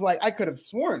crowd, and I was like, I could have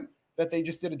sworn that they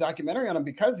just did a documentary on him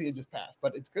because he had just passed.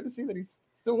 But it's good to see that he's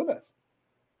still with us.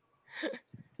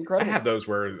 Incredible. I have those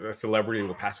where a celebrity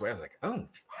will pass away. I was like, oh,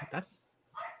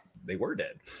 they were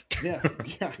dead. Yeah.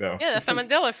 So. Yeah, that's the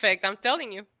Mandela effect. I'm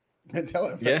telling you.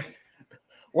 Mandela effect. Yeah.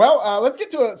 Well, let's get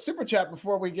to a super chat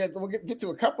before we'll get to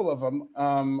a couple of them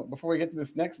before we get to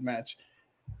this next match.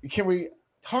 Can we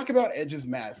talk about Edge's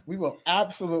mask? We will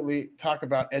absolutely talk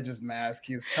about Edge's mask.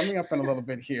 He is coming up in a little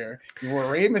bit here. He wore a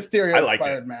Rey Mysterio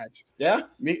inspired match. Yeah,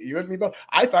 you and me both.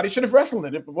 I thought he should have wrestled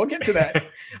in it, but we'll get to that.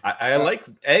 I like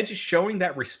Edge showing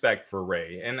that respect for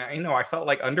Rey, and I felt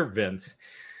like under Vince,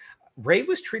 Rey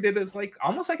was treated as like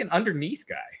almost like an underneath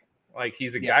guy. Like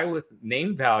he's a guy with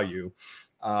name value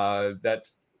that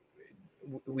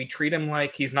we treat him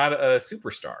like he's not a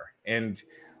superstar, and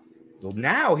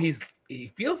now he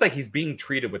feels like he's being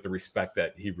treated with the respect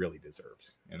that he really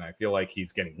deserves. And I feel like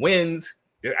he's getting wins.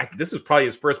 This was probably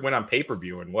his first win on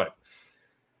pay-per-view in what,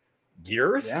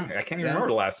 years? Yeah. I can't even remember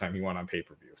the last time he won on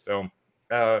pay-per-view. So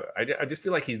I just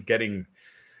feel like he's getting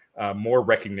more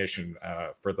recognition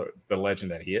for the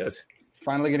legend that he is.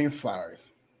 Finally getting his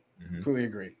flowers. Completely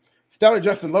agree. Stellar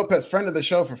Justin Lopez, friend of the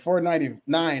show for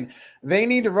 $4.99. They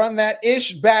need to run that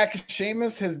ish back.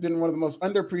 Sheamus has been one of the most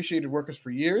underappreciated workers for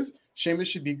years. Sheamus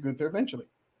should beat Gunther eventually.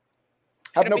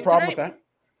 Have no problem with that.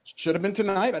 Should have been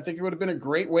tonight. I think it would have been a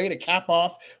great way to cap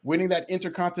off winning that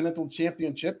Intercontinental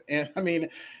Championship. And I mean,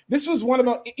 this was one of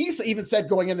the, Issa even said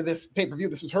going into this pay-per-view,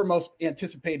 this was her most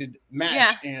anticipated match.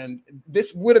 Yeah. And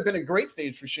this would have been a great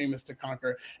stage for Sheamus to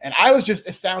conquer. And I was just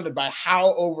astounded by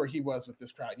how over he was with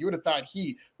this crowd. You would have thought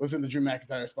he was in the Drew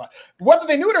McIntyre spot. Whether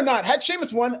they knew it or not, had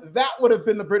Sheamus won, that would have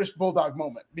been the British Bulldog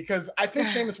moment, because I think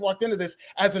Sheamus walked into this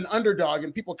as an underdog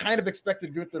and people kind of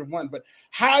expected Gunther to win. But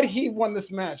had he won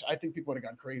this match, I think people would have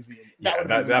gone crazy.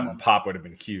 That pop would have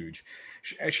been huge.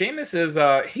 Sheamus is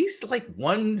he's like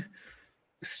one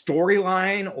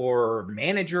storyline or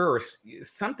manager or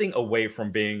something away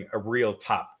from being a real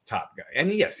top guy.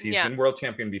 And yes, he's been world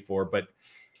champion before, but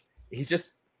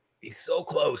he's so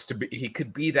close to be, he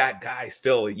could be that guy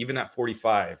still, even at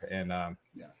 45. And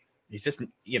he's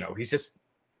just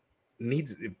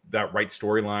needs that right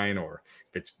storyline, or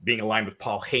if it's being aligned with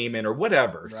Paul Heyman or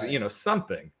whatever, right. So,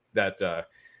 something that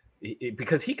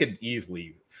because he could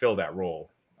easily fill that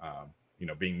role,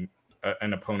 being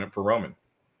an opponent for Roman.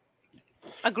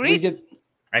 Agreed.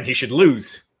 And he should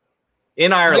lose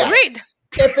in Ireland. Agreed.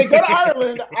 If they go to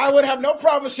Ireland, I would have no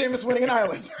problem with Sheamus winning in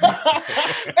Ireland.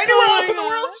 Anywhere else in the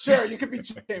world? Sure, you could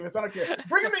beat Sheamus. I don't care.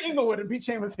 Bring him to Inglewood and beat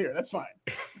Sheamus here. That's fine.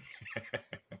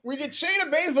 We get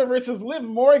Shayna Baszler versus Liv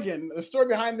Morgan. The story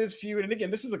behind this feud, and again,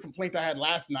 this is a complaint I had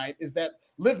last night, is that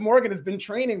Liv Morgan has been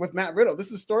training with Matt Riddle.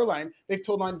 This is a storyline they've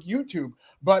told on YouTube.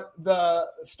 But the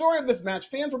story of this match,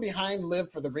 fans were behind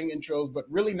Liv for the ring intros, but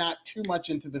really not too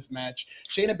much into this match.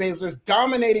 Shayna Baszler's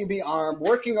dominating the arm,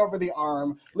 working over the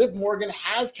arm. Liv Morgan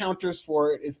has counters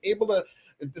for it, is able to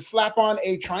slap on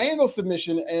a triangle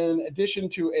submission in addition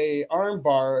to a arm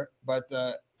bar. But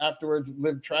afterwards,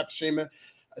 Liv traps Shayna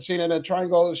in a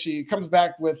triangle. She comes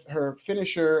back with her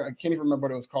finisher. I can't even remember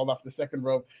what it was called, off the second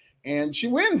rope. And she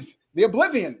wins the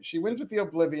Oblivion. She wins with the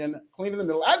Oblivion, clean in the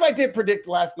middle, as I did predict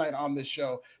last night on this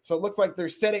show. So it looks like they're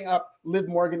setting up Liv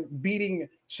Morgan beating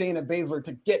Shayna Baszler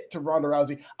to get to Ronda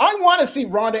Rousey. I want to see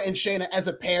Ronda and Shayna as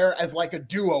a pair, as like a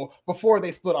duo before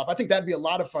they split off. I think that'd be a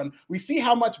lot of fun. We see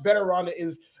how much better Ronda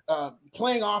is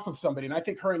playing off of somebody. And I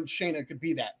think her and Shayna could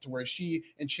be that, to where she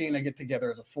and Shayna get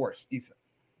together as a force. Issa.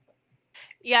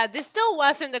 Yeah, this still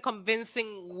wasn't the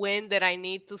convincing win that I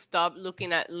need to stop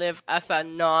looking at Liv as I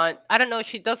don't know,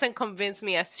 she doesn't convince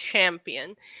me as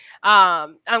champion.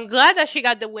 I'm glad that she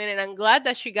got the win, and I'm glad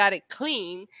that she got it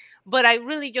clean, but I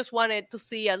really just wanted to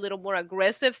see a little more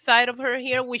aggressive side of her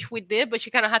here, which we did, but she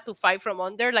kind of had to fight from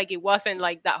under. Like, it wasn't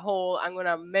like that whole, I'm going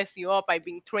to mess you up, I've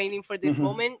been training for this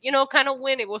moment, kind of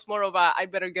win. It was more of a, I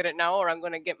better get it now or I'm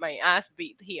going to get my ass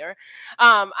beat here.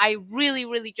 I really,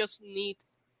 really just need,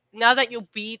 now that you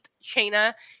beat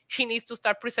Shayna, she needs to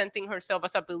start presenting herself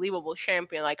as a believable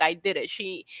champion. Like, I did it.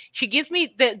 She gives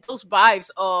me those vibes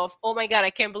of, oh my God,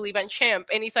 I can't believe I'm champ.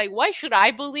 And it's like, why should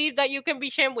I believe that you can be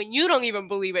champ when you don't even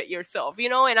believe it yourself?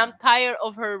 And I'm tired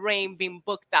of her reign being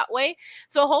booked that way.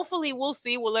 So hopefully we'll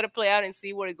see. We'll let it play out and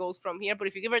see where it goes from here. But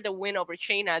if you give her the win over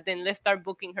Shayna, then let's start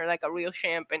booking her like a real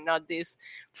champ and not this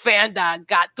fan that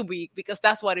got to be, because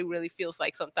that's what it really feels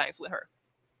like sometimes with her.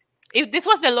 If this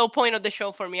was the low point of the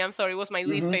show for me, I'm sorry, it was my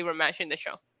least favorite match in the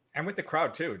show. And with the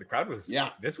crowd too. The crowd was,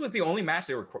 this was the only match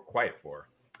they were quiet for.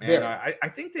 And Yeah. I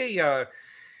think they,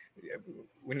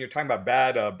 when you're talking about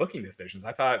bad booking decisions,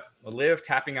 I thought Liv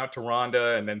tapping out to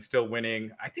Ronda and then still winning,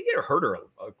 I think it hurt her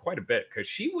quite a bit, because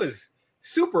she was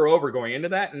super over going into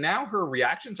that. And now her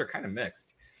reactions are kind of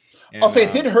mixed. And, I'll say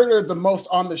it did hurt her the most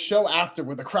on the show after,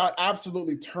 where the crowd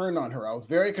absolutely turned on her. I was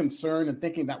very concerned and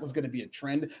thinking that was going to be a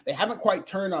trend. They haven't quite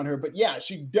turned on her, but yeah,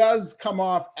 she does come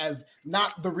off as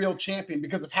not the real champion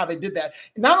because of how they did that.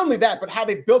 Not only that, but how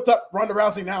they built up Ronda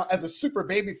Rousey now as a super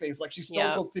babyface, like she's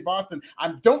Stone Cold Steve Austin.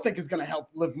 I don't think is going to help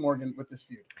Liv Morgan with this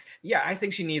feud. Yeah, I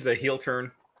think she needs a heel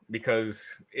turn,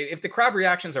 because if the crowd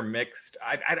reactions are mixed,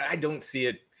 I don't see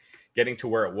it getting to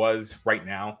where it was right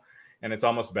now. And it's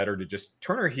almost better to just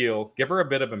turn her heel, give her a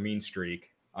bit of a mean streak,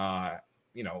 have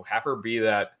her be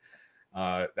that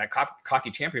cocky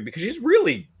champion, because she's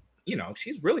really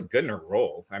good in her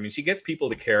role. I mean, she gets people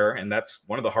to care, and that's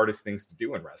one of the hardest things to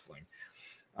do in wrestling.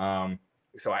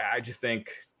 So I just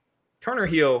think turn her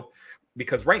heel,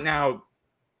 because right now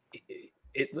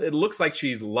it looks like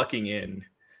she's lucking in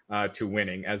to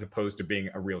winning as opposed to being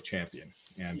a real champion.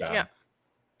 And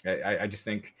I just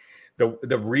think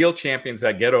the real champions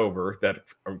that get over, that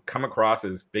come across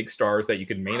as big stars that you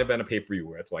could main event a pay-per-view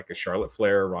with, like a Charlotte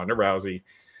Flair, Ronda Rousey,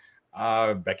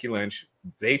 Becky Lynch,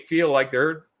 they feel like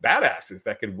they're badasses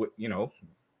that could,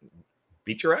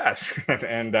 beat your ass.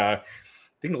 And I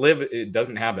think Liv, it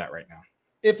doesn't have that right now.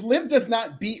 If Liv does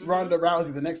not beat Ronda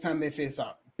Rousey the next time they face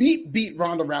off, beat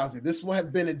Ronda Rousey, this will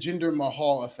have been a Jinder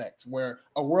Mahal effect, where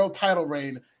a world title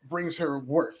reign brings her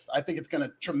worse. I think it's going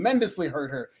to tremendously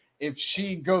hurt her if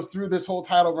she goes through this whole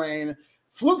title reign,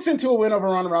 flukes into a win over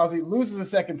Ronda Rousey, loses a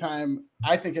second time.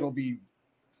 I think it'll be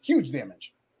huge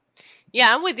damage.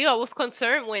 Yeah, I'm with you. I was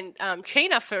concerned when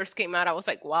Shayna first came out. I was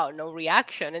like, wow, no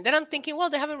reaction. And then I'm thinking,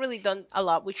 well, they haven't really done a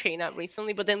lot with Shayna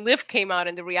recently. But then Liv came out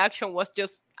and the reaction was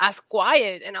just as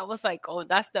quiet. And I was like, oh,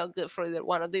 that's not good for either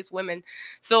one of these women.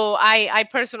 So I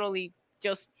personally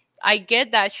I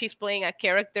get that she's playing a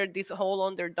character, this whole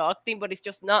underdog thing, but it's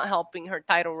just not helping her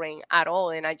title reign at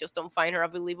all. And I just don't find her a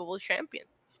believable champion.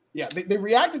 Yeah, they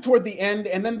reacted toward the end,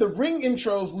 and then the ring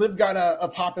intros, Liv got a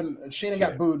pop and Shayna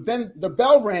got booed. Then the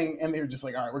bell rang, and they were just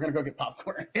like, all right, we're going to go get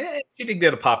popcorn. She did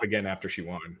get a pop again after she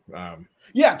won.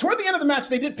 Yeah, toward the end of the match,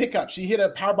 they did pick up. She hit a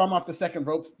powerbomb off the second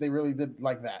ropes. They really did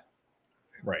like that.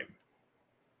 Right.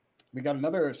 We got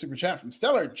another super chat from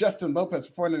Stellar. Justin Lopez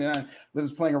for $4.99.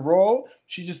 Liv's playing a role.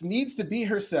 She just needs to be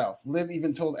herself. Liv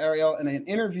even told Ariel in an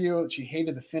interview that she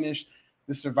hated the finish.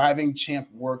 The surviving champ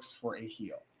works for a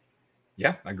heel.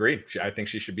 Yeah, I agree. I think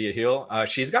she should be a heel.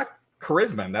 She's got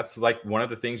charisma, and that's like one of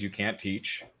the things you can't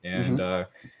teach. And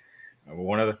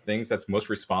one of the things that's most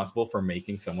responsible for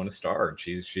making someone a star. And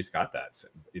she's got that. So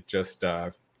it just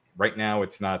right now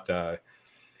it's not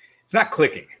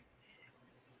clicking.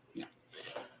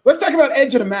 Let's talk about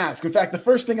Edge in a mask. In fact, the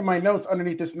first thing in my notes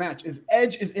underneath this match is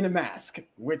Edge is in a mask,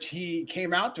 which he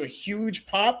came out to a huge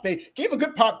pop. They gave a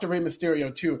good pop to Rey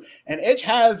Mysterio too. And Edge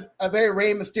has a very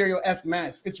Rey Mysterio-esque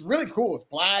mask. It's really cool. It's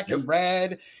black and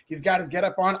red. He's got his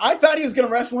getup on. I thought he was going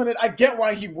to wrestle in it. I get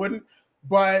why he wouldn't,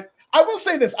 but I will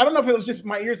say this. I don't know if it was just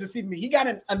my ears deceiving me. He got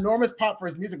an enormous pop for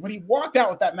his music. When he walked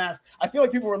out with that mask, I feel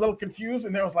like people were a little confused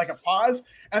and there was like a pause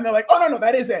and they're like, oh, no,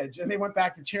 that is Edge. And they went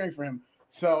back to cheering for him.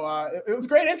 So it was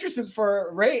great interest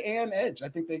for Rey and Edge. I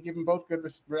think they give them both good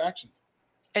reactions.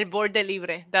 El Borde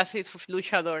Libre. That's his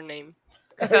luchador name.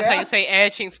 Because that's how you say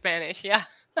Edge in Spanish. Yeah.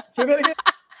 Say that again.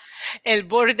 El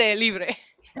Borde Libre.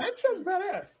 That sounds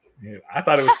badass. Yeah, I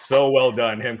thought it was so well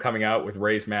done, him coming out with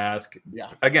Rey's mask.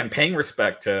 Yeah. Again, paying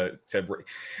respect to Rey.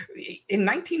 In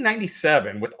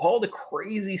 1997, with all the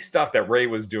crazy stuff that Rey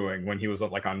was doing when he was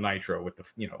like on Nitro with the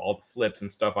all the flips and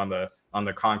stuff on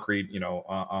the concrete,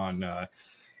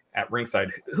 at ringside,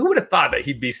 who would have thought that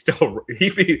he'd be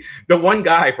the one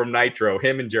guy from Nitro,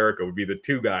 him and Jericho would be the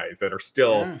two guys that are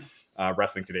still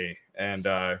wrestling today. And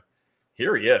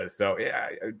here he is. So yeah,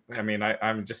 I mean,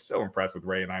 I'm just so impressed with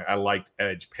Rey, and I liked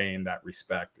Edge paying that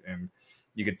respect, and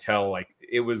you could tell like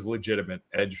it was legitimate.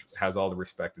 Edge has all the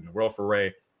respect in the world for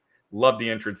Rey. Loved the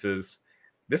entrances.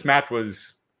 This match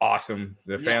was awesome.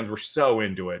 The fans were so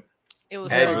into it. It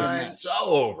was Edge was so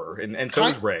over, and so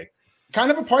was Rey.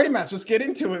 Kind of a party match. Let's get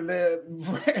into it.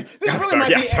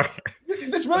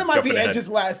 This really might be Edge's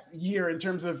last year in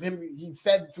terms of him. He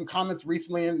said some comments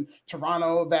recently in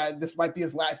Toronto that this might be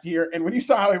his last year. And when you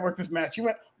saw how he worked this match, he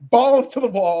went balls to the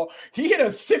wall. He hit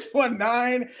a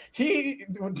 619. He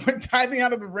went diving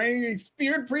out of the ring. He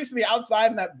speared Priest to the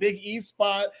outside in that Big E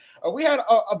spot. We had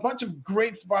a bunch of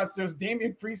great spots. There's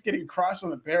Damian Priest getting crushed on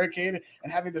the barricade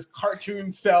and having this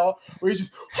cartoon cell where he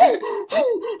just. I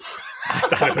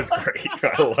thought it was great.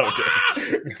 I loved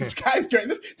it. This guy's great.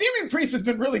 Damian Priest has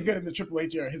been really good in the Triple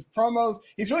H era. His promos,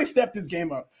 he's really stepped his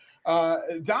game up.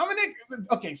 Dominic,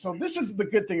 okay, so this is the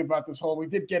good thing about this whole, we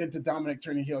did get into Dominic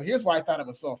turning heel. Here's why I thought it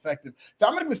was so effective.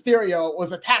 Dominic Mysterio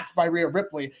was attacked by Rhea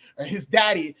Ripley, his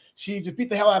daddy. She just beat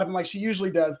the hell out of him like she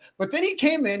usually does. But then he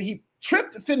came in, he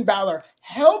tripped Finn Balor,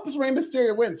 helps Rey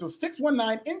Mysterio win. So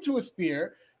 619 into a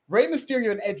spear. Rey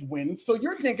Mysterio and Edge wins. So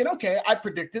you're thinking, okay, I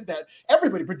predicted that.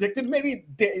 Everybody predicted maybe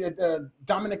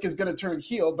Dominic is going to turn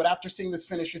heel. But after seeing this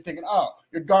finish, you're thinking, oh,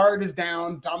 your guard is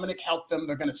down. Dominic helped them.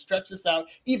 They're going to stretch this out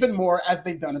even more as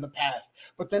they've done in the past.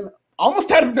 But then almost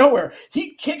out of nowhere,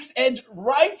 he kicks Edge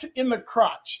right in the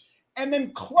crotch and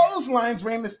then clotheslines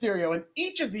Rey Mysterio. And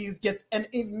each of these gets an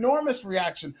enormous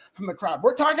reaction from the crowd.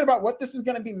 We're talking about what this is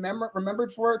going to be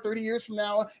remembered for 30 years from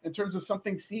now in terms of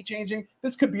something sea-changing.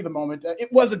 This could be the moment. It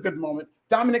was a good moment.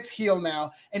 Dominic's heel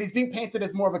now, and he's being painted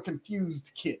as more of a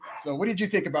confused kid. So what did you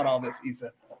think about all this,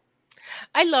 Isa?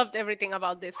 I loved everything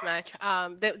about this match.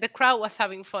 The crowd was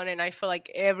having fun, and I feel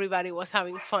like everybody was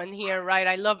having fun here, right?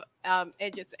 I love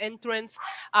Edge's entrance.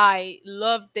 I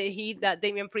love the heat that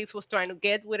Damian Priest was trying to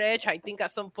get with Edge. I think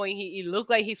at some point he looked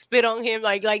like he spit on him.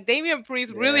 Like Damian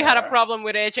Priest really had a problem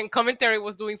with Edge, and commentary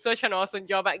was doing such an awesome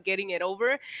job at getting it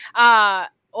over.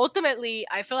 Ultimately,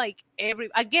 I feel like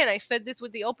I said this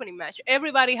with the opening match,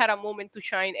 everybody had a moment to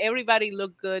shine. Everybody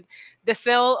looked good. The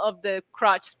sell of the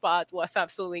crotch spot was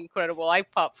absolutely incredible. I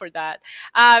popped for that.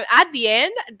 At the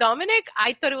end, Dominic,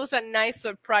 I thought it was a nice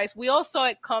surprise. We all saw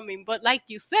it coming, but like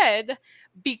you said,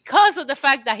 because of the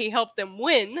fact that he helped them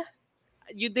win,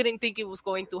 you didn't think it was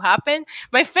going to happen.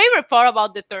 My favorite part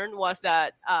about the turn was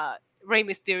that Rey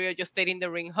Mysterio just stayed in the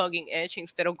ring hugging Edge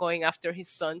instead of going after his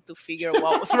son to figure out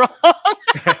what was wrong.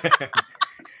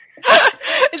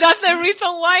 That's the reason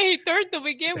why he turned to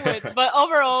begin with. But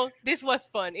overall, this was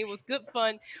fun. It was good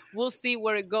fun. We'll see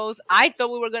where it goes. I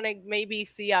thought we were going to maybe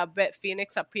see a Beth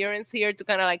Phoenix appearance here to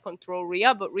kind of like control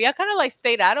Rhea, but Rhea kind of like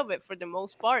stayed out of it for the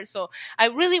most part. So I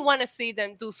really want to see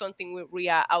them do something with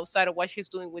Rhea outside of what she's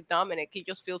doing with Dominic. It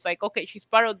just feels like, okay, she's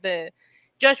part of the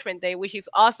Judgment Day, which is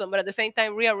awesome. But at the same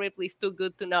time, Rhea Ripley is too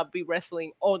good to not be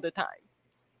wrestling all the time.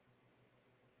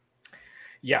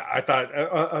 Yeah, I thought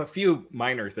a few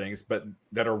minor things, but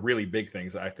that are really big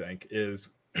things, I think, is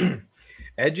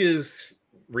Edge's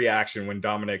reaction when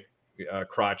Dominic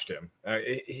crotched him.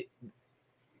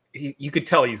 You could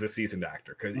tell he's a seasoned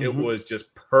actor because it was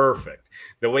just perfect.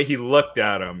 The way he looked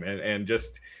at him and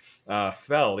just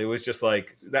fell. It was just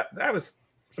like that was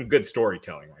some good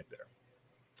storytelling right there.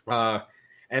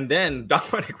 And then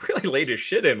Dominic really laid his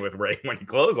shit in with Ray when he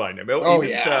clotheslined him. He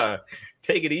didn't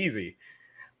take it easy.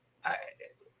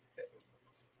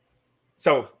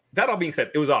 So that all being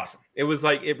said, it was awesome. It was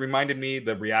like, it reminded me,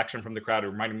 the reaction from the crowd, it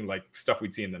reminded me like stuff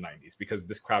we'd see in the 90s because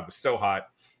this crowd was so hot.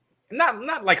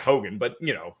 Not like Hogan, but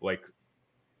like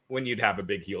when you'd have a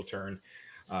big heel turn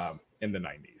in the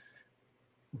 90s.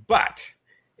 But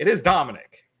it is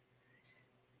Dominic.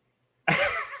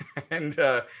 And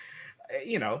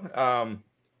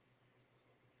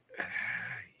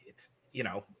it's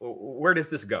where does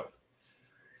this go?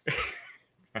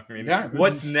 I mean,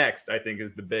 what's next, I think,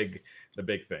 is the big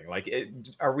thing. Like,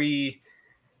 are we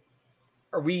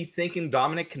thinking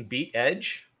Dominic can beat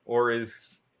Edge, or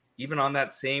is even on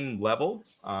that same level?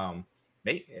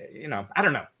 Maybe, I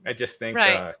don't know. I just think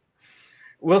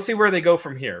we'll see where they go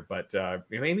from here. But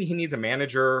maybe he needs a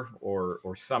manager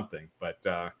or something.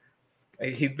 But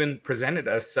he's been presented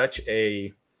as such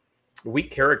a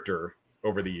weak character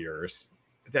over the years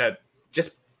that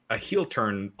just a heel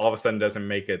turn all of a sudden doesn't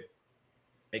make him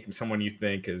someone you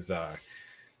think is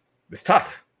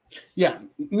tough. Yeah,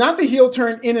 not the heel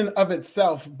turn in and of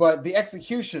itself, but the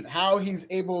execution, how he's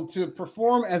able to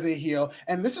perform as a heel.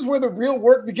 And this is where the real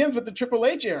work begins with the Triple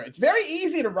H era. It's very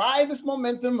easy to ride this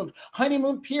momentum of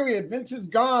honeymoon period. Vince is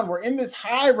gone. We're in this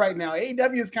high right now.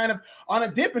 AEW is kind of on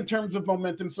a dip in terms of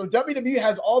momentum. So WWE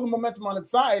has all the momentum on its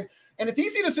side. And it's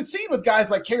easy to succeed with guys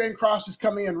like Karrion Kross just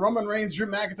coming in, Roman Reigns, Drew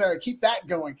McIntyre, keep that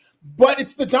going. But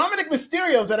it's the Dominic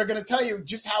Mysterios that are going to tell you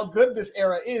just how good this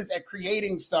era is at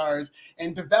creating stars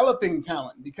and developing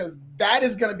talent, because that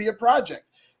is going to be a project.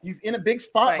 He's in a big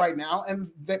spot right now, and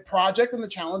the project and the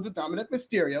challenge with Dominic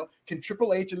Mysterio, can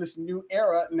Triple H in this new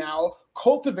era now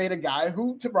cultivate a guy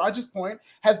who, to Raj's point,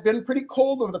 has been pretty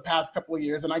cold over the past couple of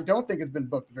years, and I don't think has been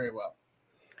booked very well.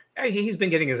 He's been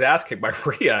getting his ass kicked by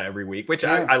Rhea every week, which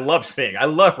I love seeing. I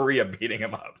love Rhea beating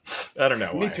him up. I don't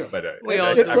know why. Me too. But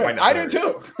it's great. I do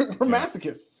too. We're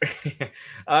masochists.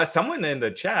 Someone in the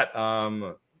chat,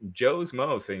 Joe's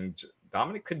Mo, saying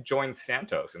Dominic could join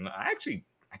Santos. And I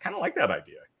kind of like that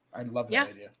idea. I love that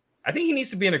idea. I think he needs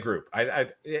to be in a group.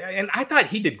 And I thought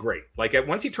he did great. Like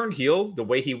once he turned heel, the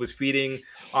way he was feeding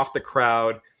off the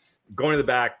crowd, going to the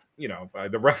back,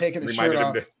 the ref reminded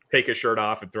him to take his shirt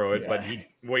off and throw it. But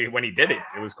when he did it,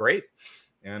 it was great.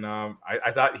 And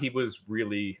I thought he was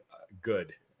really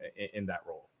good in that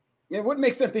role. Yeah, it would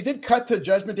make sense. They did cut to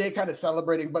Judgment Day kind of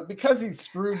celebrating, but because he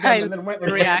screwed them and then went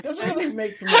away, it doesn't really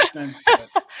make too much sense.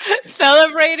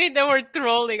 Celebrating, they were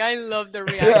trolling. I love the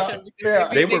reaction.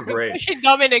 They were great. Pushing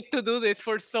Dominic to do this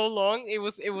for so long. It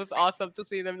was awesome to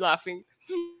see them laughing.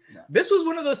 This was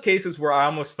one of those cases where I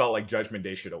almost felt like Judgment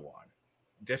Day should have won.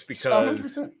 Just because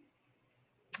 100%.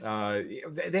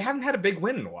 They haven't had a big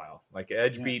win in a while. Like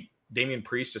Edge beat Damian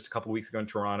Priest just a couple weeks ago in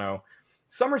Toronto.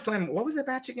 SummerSlam, what was that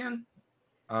match again?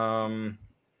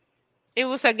 It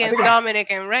was against Dominic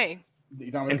and Ray.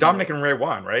 Dominic and Ray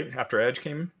won, right? After Edge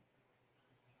came.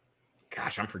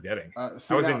 Gosh, I'm forgetting.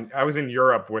 I was in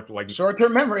Europe with like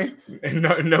short-term memory.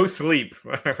 No sleep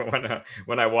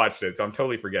when I watched it, so I'm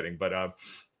totally forgetting. But I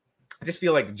just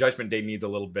feel like Judgment Day needs a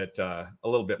little bit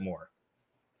more.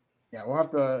 Yeah, we'll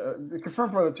have to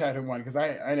confirm for the chat who won, because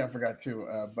I never forgot too.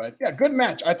 But yeah, good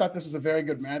match. I thought this was a very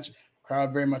good match.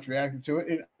 Crowd very much reacted to it.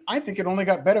 And I think it only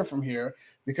got better from here,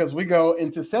 because we go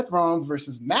into Seth Rollins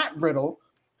versus Matt Riddle,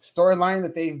 storyline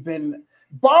that they've been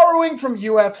borrowing from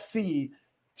UFC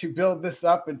to build this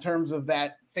up in terms of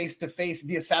that face-to-face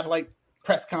via satellite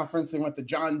press conference. They went the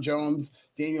John Jones,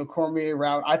 Daniel Cormier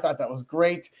route. I thought that was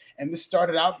great. And this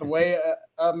started out the way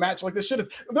a match like this should have.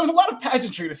 There was a lot of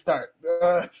pageantry to start.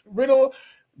 Riddle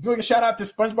doing a shout out to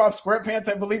SpongeBob SquarePants,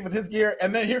 I believe, with his gear.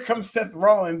 And then here comes Seth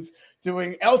Rollins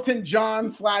doing Elton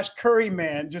John / Curry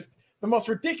Man. Just the most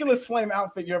ridiculous flame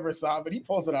outfit you ever saw, but he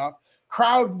pulls it off.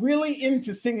 Crowd really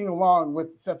into singing along with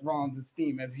Seth Rollins'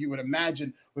 theme, as you would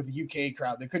imagine with the UK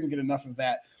crowd. They couldn't get enough of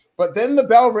that. But then the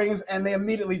bell rings and they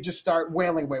immediately just start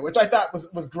wailing away, which I thought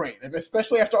was great,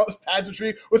 especially after all this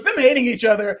pageantry with them hating each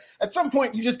other. At some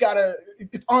point, you just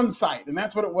it's on site. And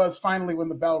that's what it was finally when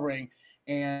the bell rang.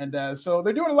 And so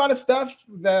they're doing a lot of stuff.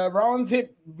 The Rollins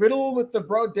hit Riddle with the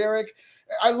bro Derek.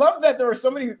 I love that there were so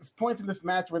many points in this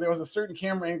match where there was a certain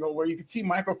camera angle where you could see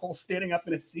Michael Cole standing up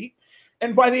in his seat.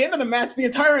 And by the end of the match, the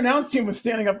entire announce team was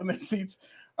standing up in their seats.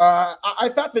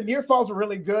 I thought the near falls were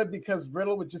really good because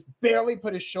Riddle would just barely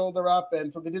put his shoulder up.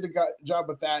 And so they did a job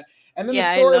with that. And then the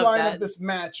storyline of this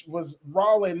match was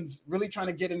Rollins really trying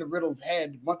to get into Riddle's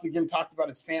head. Once again, talked about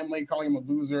his family, calling him a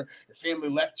loser. Your family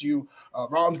left you.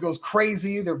 Rollins goes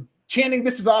crazy. They're chanting,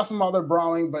 "This is awesome," while they're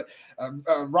brawling. But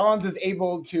Rollins is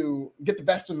able to get the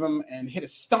best of him and hit a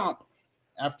stomp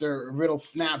after Riddle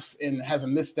snaps and has a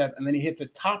misstep. And then he hits a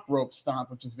top rope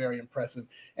stomp, which is very impressive.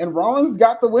 And Rollins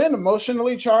got the win,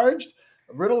 emotionally charged.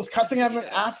 Riddle's cussing him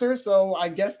after. So I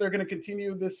guess they're going to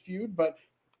continue this feud. But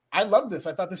I love this.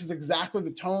 I thought this was exactly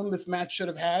the tone this match should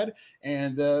have had,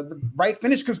 and the right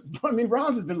finish. Because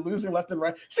Rollins has been losing left and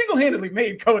right. Single-handedly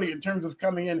made Cody in terms of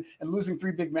coming in and losing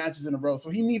 3 big matches in a row. So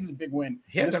he needed a big win.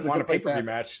 He hasn't won a pay-per-view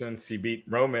match since he beat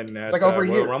Roman at like over a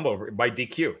Royal year. Rumble by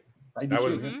DQ. That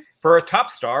was for a top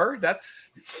star. That's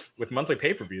with monthly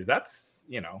pay-per-views. That's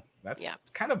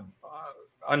kind of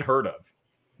unheard of.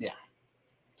 Yeah.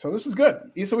 So this is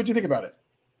good. Issa, what do you think about it?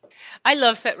 I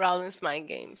love Seth Rollins' mind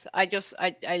games.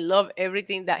 I love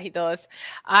everything that he does.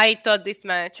 I thought this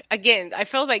match, again, I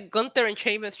felt like Gunther and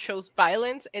Sheamus chose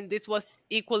violence, and this was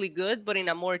equally good, but in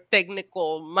a more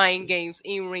technical mind games,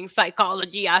 in-ring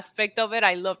psychology aspect of it.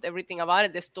 I loved everything about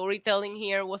it. The storytelling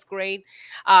here was great.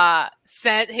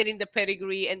 Seth hitting the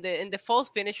pedigree and the false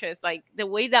finishes, like the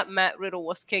way that Matt Riddle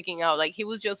was kicking out, like he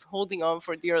was just holding on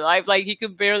for dear life, like he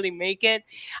could barely make it.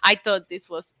 I thought this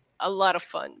was a lot of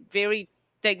fun. Very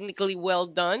technically well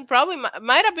done. Probably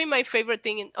might have been my favorite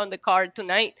thing on the card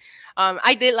tonight.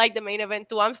 I did like the main event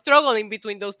too. I'm struggling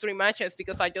between those 3 matches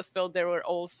because I just felt they were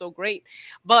all so great.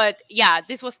 But yeah,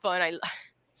 this was fun.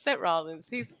 Seth Rollins,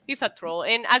 he's a troll.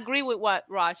 And I agree with what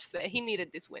Raj said. He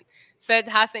needed this win. Seth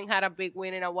hasn't had a big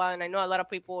win in a while, and I know a lot of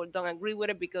people don't agree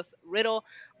with it because Riddle,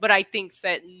 but I think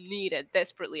Seth needed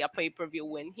desperately a pay-per-view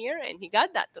win here, and he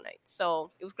got that tonight.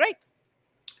 So it was great.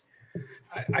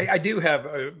 I do have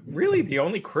really the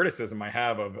only criticism I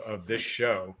have of this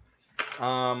show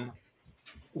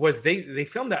was they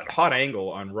filmed that hot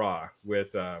angle on Raw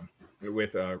with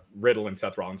Riddle and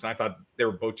Seth Rollins, and I thought they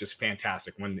were both just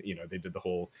fantastic when they did the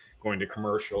whole going to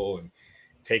commercial and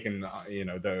taking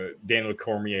the Daniel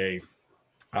Cormier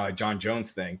John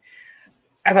Jones thing.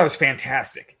 I thought it was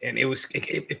fantastic, and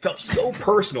it felt so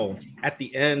personal at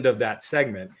the end of that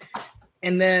segment,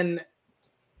 and then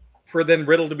for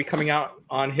Riddle to be coming out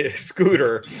on his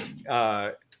scooter,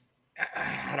 I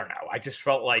don't know. I just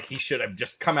felt like he should have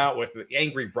just come out with the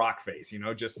angry Brock face,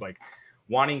 just like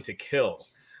wanting to kill,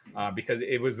 because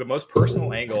it was the most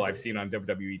personal angle I've seen on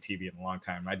WWE TV in a long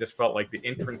time. I just felt like the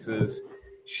entrances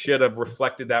should have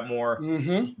reflected that more.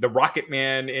 Mm-hmm. The Rocket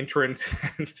Man entrance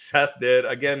Seth did.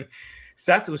 Again,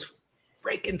 Seth was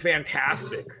freaking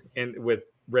fantastic with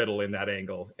Riddle in that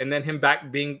angle. And then him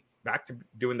being back to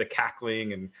doing the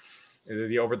cackling and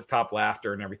the over-the-top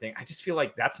laughter and everything. I just feel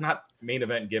like that's not main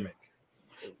event gimmick.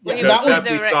 Yeah, that was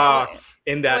we saw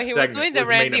in that when he segment. Was doing the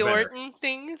Randy Orton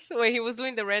things, when he was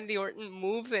doing the Randy Orton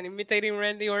moves and imitating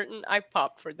Randy Orton, I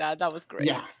popped for that. That was great.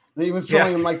 Yeah. He was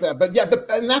trolling him like that. But yeah,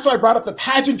 and that's why I brought up the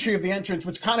pageantry of the entrance,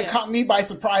 which kind of caught me by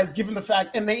surprise, given the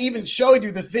fact, and they even showed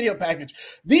you this video package.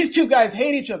 These 2 guys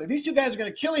hate each other. These 2 guys are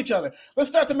going to kill each other. Let's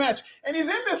start the match. And he's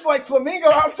in this like flamingo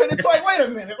outfit. It's like, wait a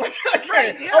minute. Are we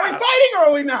fighting or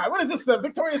are we not? What is this, the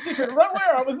Victoria's Secret runway,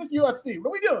 or was this UFC? What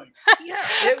are we doing?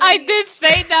 I did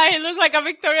say that. He looked like a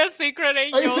Victoria's Secret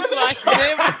angel.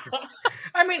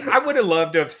 I mean, I would have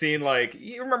loved to have seen, like,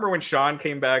 you remember when Shawn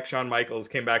Michaels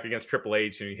came back against Triple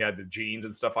H and he had the jeans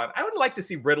and stuff on. I would like to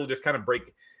see Riddle just kind of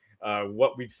break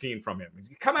what we've seen from him. He's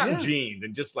come out in jeans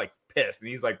and just like pissed, and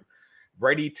he's like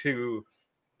ready to,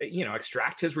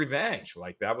 extract his revenge.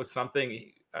 Like that was something.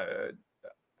 I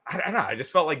don't know. I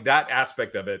just felt like that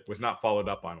aspect of it was not followed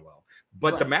up on well.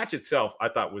 But the match itself, I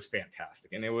thought was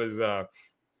fantastic, and it was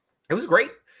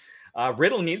great.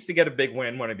 Riddle needs to get a big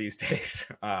win one of these days.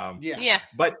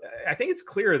 But I think it's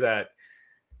clear that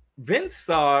Vince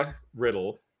saw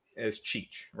Riddle as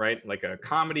Cheech, right? Like a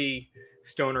comedy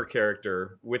stoner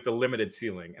character with a limited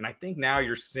ceiling. And I think now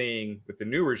you're seeing with the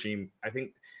new regime, I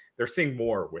think they're seeing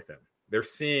more with him. They're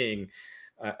seeing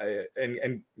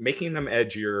and making them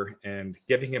edgier and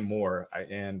giving him more.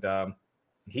 And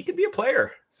he could be a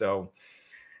player. So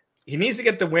he needs to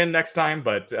get the win next time,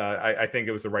 but I think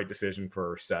it was the right decision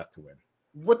for Seth to win.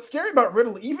 what's scary about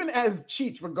Riddle, even as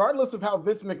Cheech, regardless of how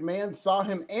Vince McMahon saw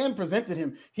him and presented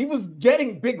him, he was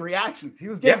getting big reactions. He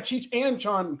was getting Cheech and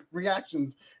Sean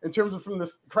reactions in terms of from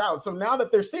this crowd. So now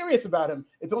that they're serious about him,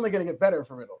 it's only going to get better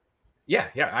for Riddle. Yeah.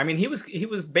 I mean, he was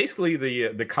basically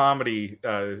the comedy,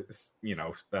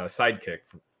 sidekick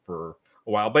for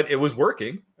a while, but it was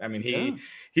working. I mean,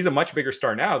 he's a much bigger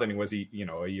star now than he was, a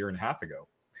year and a half ago.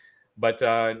 But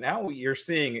now you're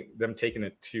seeing them taking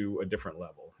it to a different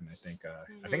level, and I think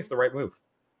it's the right move.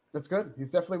 That's good.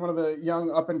 He's definitely one of the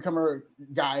young up-and-comer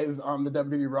guys on the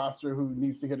WWE roster who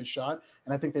needs to get a shot,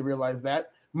 and I think they realize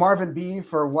that. Marvin B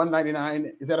for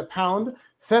 $1.99 is at a pound.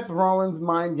 Seth Rollins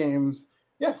Mind Games.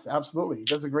 Yes, absolutely. He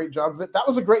does a great job of it. That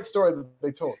was a great story that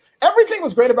they told. Everything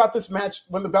was great about this match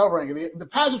when the bell rang. The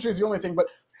pageantry is the only thing, but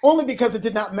only because it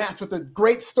did not match with the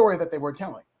great story that they were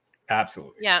telling.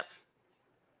 Absolutely. Yeah.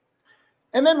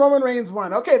 And then Roman Reigns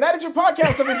won. Okay, that is your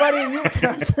podcast, everybody.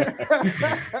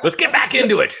 Let's get back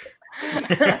into it.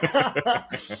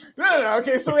 No.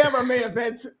 Okay, so we have our main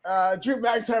event, Drew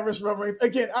McIntyre versus Roman Reigns.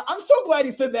 Again, I'm so glad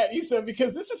he said that, Issa,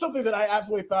 because this is something that I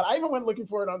absolutely thought. I even went looking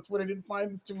for it on Twitter, didn't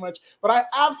find this too much, but I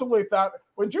absolutely thought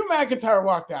when Drew McIntyre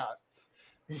walked out,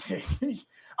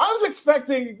 I was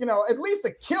expecting, at least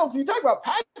a kill. You talk about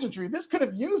pageantry. This could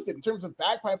have used it in terms of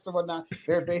bagpipes or whatnot.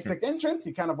 Very basic entrance.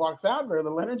 He kind of walks out, very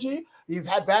little energy. He's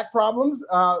had back problems,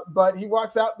 but he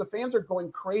walks out. The fans are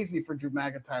going crazy for Drew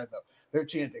McIntyre, though. They're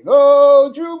chanting,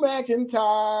 "Oh, Drew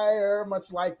McIntyre,"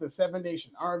 much like the Seven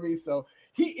Nation Army. So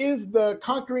he is the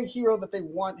conquering hero that they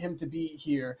want him to be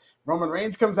here. Roman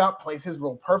Reigns comes out, plays his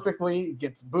role perfectly,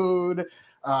 gets booed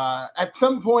at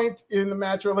some point in the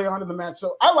match, early on in the match.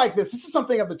 So I like this. This is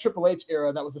something of the Triple H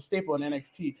era that was a staple in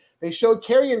NXT. They showed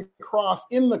Karrion Kross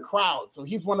in the crowd. So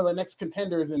he's one of the next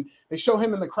contenders, and they show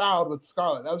him in the crowd with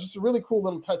Scarlett. That was just a really cool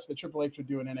little touch that Triple H would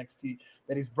do in NXT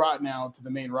that he's brought now to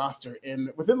the main roster. And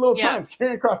within little times,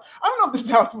 Karrion Kross, I don't know if this is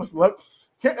how it's supposed to look.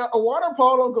 A water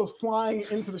polo goes flying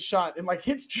into the shot and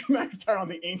hits Drew McIntyre on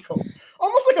the ankle,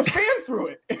 almost like a fan threw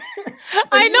it.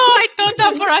 I know. I thought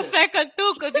that for a second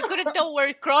too, because you couldn't tell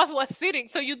where Cross was sitting,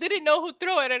 so you didn't know who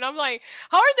threw it. And I'm like,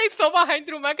 how are they so behind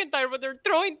Drew McIntyre, but they're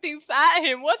throwing things at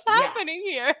him? What's happening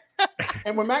here?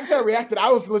 And when McIntyre reacted, I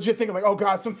was legit thinking oh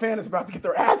God, some fan is about to get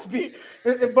their ass beat.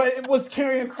 But it was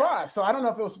Karrion Kross, so I don't know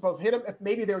if it was supposed to hit him. If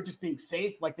maybe they were just being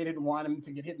safe, like they didn't want him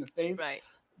to get hit in the face. Right.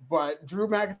 But Drew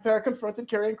McIntyre confronted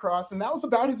Karrion Kross, and that was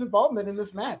about his involvement in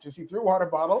this match. As he threw a water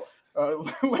bottle,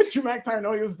 let Drew McIntyre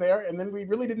know he was there, and then we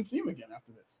really didn't see him again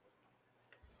after this.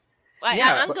 Well,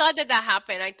 I'm glad that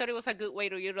happened. I thought it was a good way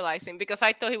to utilize him because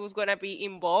I thought he was going to be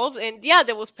involved. And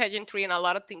there was pageantry and a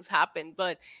lot of things happened,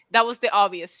 but that was the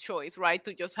obvious choice, right?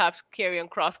 To just have Karrion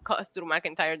Kross cost Drew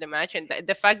McIntyre the match. And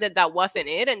the fact that wasn't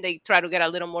it, and they try to get a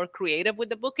little more creative with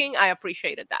the booking, I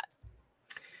appreciated that.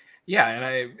 Yeah,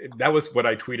 and that was what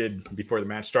I tweeted before the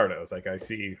match started. I was like, I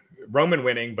see Roman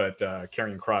winning, but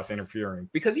Karrion Kross interfering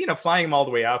because flying him all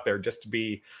the way out there just to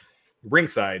be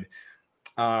ringside.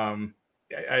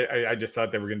 I just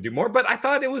thought they were going to do more, but I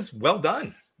thought it was well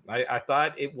done. I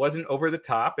thought it wasn't over the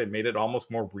top. It made it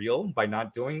almost more real by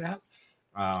not doing that.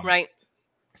 Right.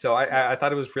 So I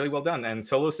thought it was really well done. And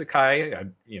Solo Sakai,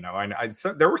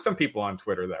 there were some people on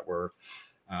Twitter that were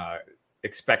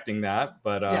expecting that,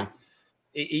 but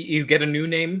you get a new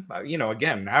name,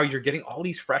 again, now you're getting all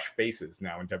these fresh faces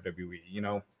now in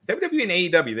WWE. WWE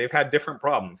and AEW, they've had different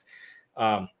problems.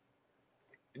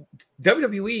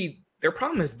 WWE, their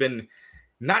problem has been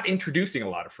not introducing a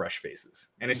lot of fresh faces.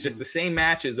 And it's just the same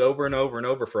matches over and over and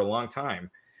over for a long time.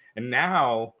 And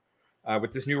now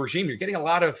with this new regime, you're getting a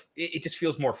lot of, it just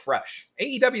feels more fresh.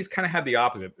 AEW's kind of had the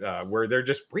opposite, where they're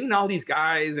just bringing all these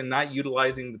guys and not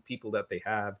utilizing the people that they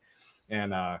have.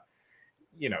 And,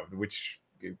 which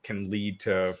can lead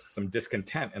to some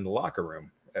discontent in the locker room.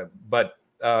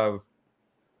 So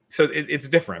it's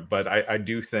different, but I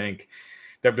do think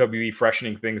WWE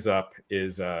freshening things up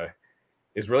is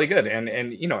really good. And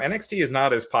NXT is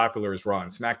not as popular as Raw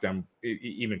and SmackDown,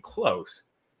 even close,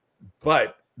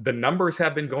 but the numbers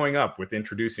have been going up with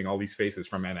introducing all these faces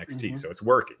from NXT. So it's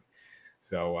working.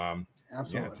 So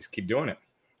absolutely, just keep doing it.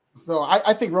 So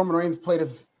I think Roman Reigns played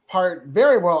his part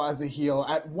very well as a heel.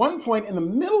 At one point in the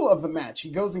middle of the match, he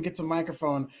goes and gets a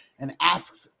microphone and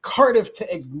asks Cardiff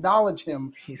to acknowledge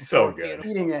him. He's so good.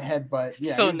 Eating a headbutt.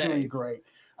 Yeah, so he's doing great.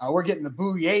 We're getting the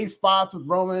boo-yay spots with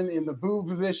Roman in the boo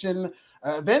position.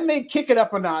 Then they kick it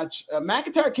up a notch.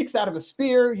 McIntyre kicks out of a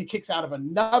spear. He kicks out of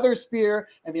another spear.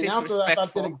 And the announcer, I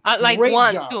thought, did a great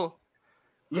job. Too.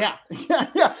 Yeah.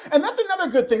 And that's another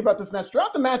good thing about this match.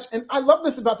 Throughout the match, and I love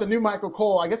this about the new Michael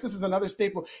Cole, I guess this is another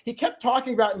staple. He kept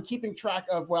talking about and keeping track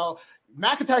of,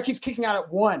 McIntyre keeps kicking out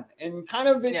at 1, and kind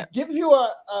of it gives you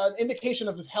an indication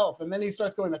of his health. And then he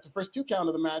starts going, that's the first 2 count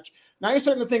of the match. Now you're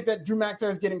starting to think that Drew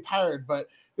McIntyre is getting tired, but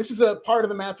this is a part of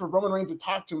the match where Roman Reigns would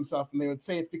talk to himself and they would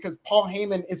say it's because Paul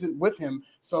Heyman isn't with him.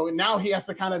 So now he has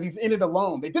to he's in it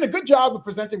alone. They did a good job of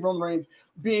presenting Roman Reigns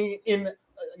being in,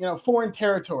 foreign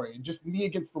territory, just me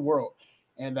against the world.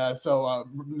 And so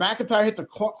McIntyre hits a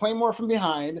Claymore from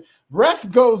behind.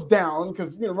 Ref goes down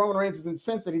because Roman Reigns is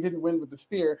incensed that he didn't win with the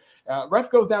spear.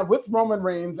 Ref goes down with Roman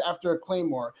Reigns after a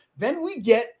Claymore. Then we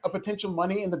get a potential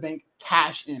Money in the Bank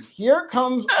cash in. Here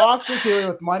comes Austin Theory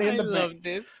with Money in the Bank.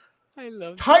 I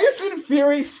love this. Tyson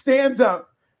Fury stands up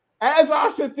as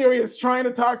Austin Theory is trying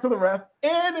to talk to the ref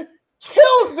and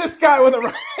kills this guy with a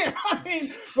right hand. I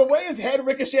mean, the way his head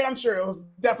ricocheted, I'm sure it was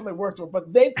definitely worked with,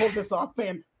 but they pulled this off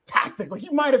fantastically. He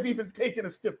might have even taken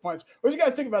a stiff punch. What do you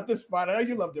guys think about this spot? I know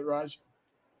you loved it, Raj.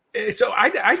 So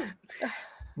I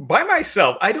by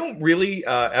myself, I don't really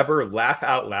ever laugh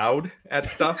out loud at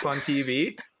stuff on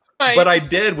TV. Right. But I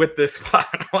did with this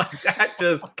spot. Like, that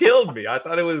just killed me. I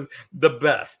thought it was the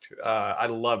best. I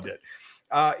loved it.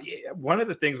 One of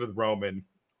the things with Roman,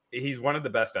 he's one of the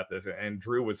best at this, and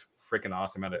Drew was freaking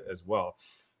awesome at it as well,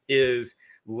 is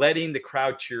letting the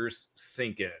crowd cheers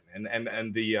sink in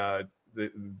and the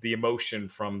emotion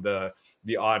from the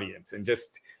audience and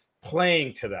just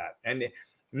playing to that and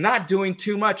not doing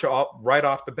too much right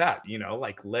off the bat,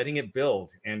 like letting it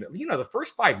build. And, the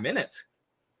first 5 minutes,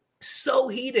 so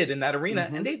heated in that arena,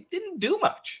 and they didn't do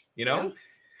much, they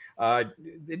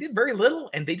did very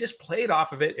little, and they just played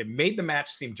off of it. It made the match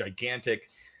seem gigantic.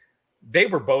 They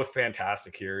were both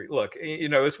fantastic here. Look,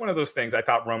 it's one of those things. I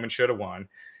thought Roman should have won.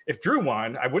 If Drew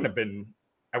won, I wouldn't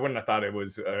have thought it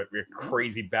was a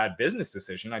crazy bad business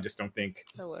decision. I just don't think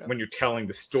when you're telling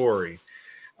the story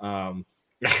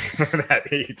that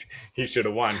he should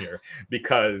have won here,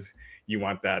 because you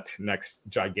want that next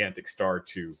gigantic star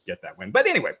to get that win. But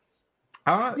anyway,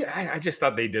 I just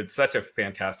thought they did such a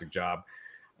fantastic job.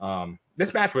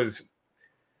 This match was,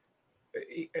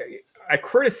 I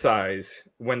criticize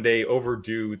when they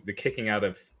overdo the kicking out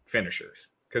of finishers,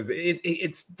 because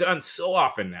it's done so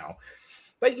often now.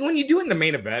 But when you do it in the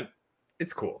main event,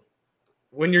 it's cool.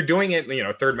 When you're doing it,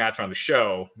 third match on the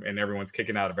show and everyone's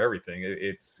kicking out of everything,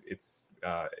 it's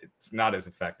not as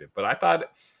effective. But I thought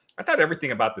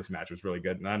everything about this match was really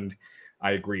good, and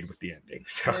I agreed with the ending.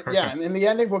 So. Yeah, and in the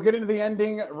ending, we'll get into the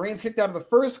ending. Reigns kicked out of the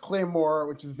first Claymore,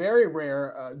 which is very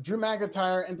rare. Drew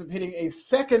McIntyre ends up hitting a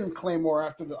second Claymore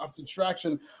after the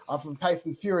distraction off of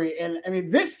Tyson Fury. And I mean,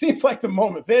 this seems like the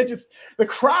moment. The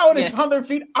crowd is on their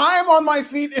feet. I'm on my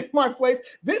feet in my place.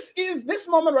 This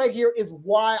moment right here is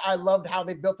why I loved how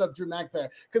they built up Drew McIntyre,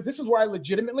 because this is where I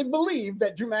legitimately believed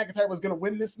that Drew McIntyre was going to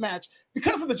win this match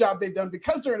because of the job they've done,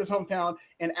 because they're in his hometown.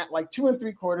 And at like 2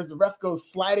 3/4, the ref goes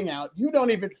sliding out. You don't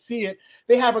even see it.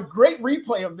 They have a great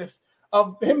replay of this,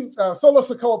 of him, Solo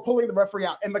Sikoa pulling the referee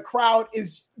out, and the crowd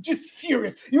is just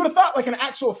furious. You would have thought like an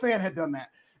actual fan had done that.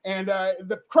 And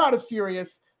the crowd is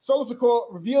furious. Solo Sikoa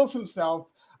reveals himself.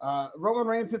 Roman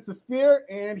Reigns hits the spear,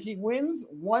 and he wins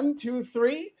 1, 2,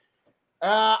 3.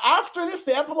 After this,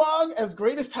 the epilogue, as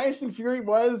great as Tyson Fury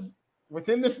was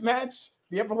within this match,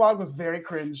 the epilogue was very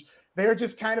cringe. They're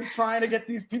just kind of trying to get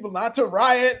these people not to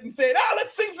riot and say,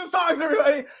 let's sing some songs,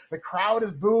 everybody. The crowd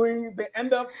is booing. They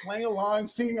end up playing along,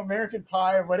 singing American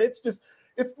Pie, but it's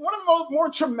one of the more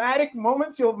traumatic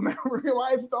moments. You'll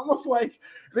realize it's almost like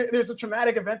there's a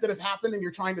traumatic event that has happened and you're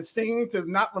trying to sing to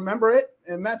not remember it.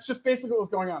 And that's just basically what was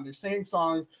going on. They're singing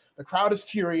songs. The crowd is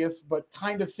furious, but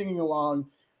kind of singing along.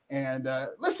 And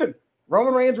listen,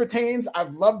 Roman Reigns retains.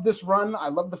 I've loved this run. I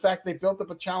love the fact they built up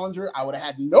a challenger. I would have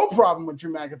had no problem with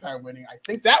Drew McIntyre winning. I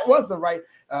think that was the right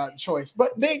choice.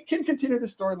 But they can continue the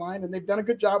storyline, and they've done a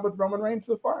good job with Roman Reigns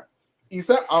so far.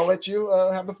 Issa, I'll let you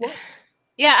have the floor.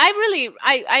 Yeah,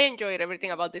 I enjoyed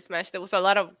everything about this match. There was a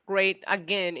lot of great,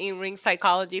 again, in-ring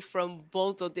psychology from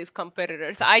both of these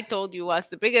competitors. I told you, as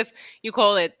the biggest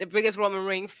Roman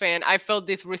Reigns fan, I felt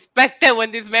disrespected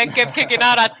when this man kept kicking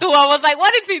out at 2. I was like,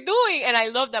 what is he doing? And I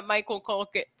love that Michael Cole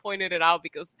pointed it out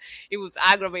because it was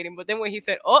aggravating. But then when he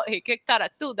said, he kicked out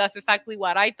at 2, that's exactly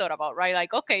what I thought about, right?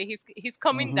 Like, okay, he's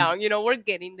coming down. We're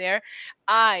getting there.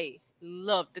 I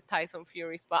love the Tyson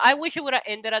Fury spot. I wish it would have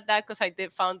ended at that, because I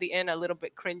did found the end a little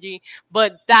bit cringy,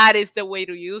 but that is the way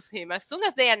to use him. As soon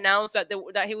as they announced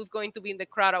that he was going to be in the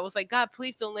crowd, I was like, God,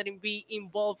 please don't let him be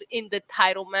involved in the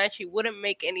title match. It wouldn't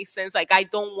make any sense. Like, I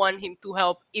don't want him to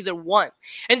help either one.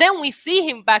 And then we see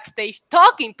him backstage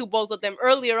talking to both of them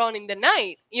earlier on in the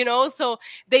night, so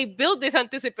they built this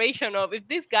anticipation of, is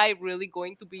this guy really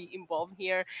going to be involved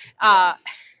here?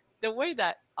 the way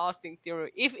that Austin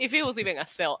Theory, if it was even a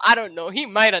sell, I don't know, he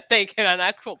might have taken an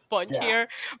actual punch here.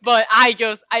 But I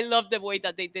love the way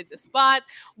that they did the spot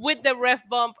with the ref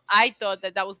bump. I thought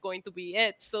that was going to be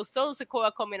it. So Solo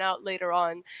Sikoa coming out later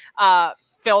on,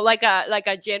 felt like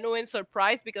a genuine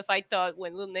surprise, because I thought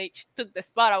when Lil Nate took the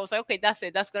spot, I was like, okay, that's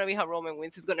it. That's gonna be how Roman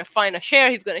wins. He's gonna find a share,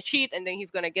 he's gonna cheat, and then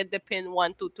he's gonna get the pin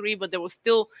 1, 2, 3. But there was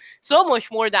still so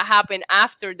much more that happened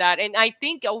after that, and I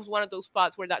think it was one of those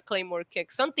spots where that Claymore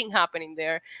kick, something happening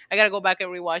there. I gotta go back and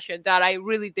rewatch it. That I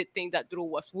really did think that Drew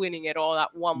was winning it all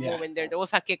at one moment there. There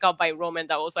was a kick out by Roman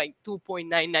that was like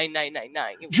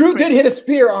 2.99999. Drew did hit a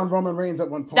spear on Roman Reigns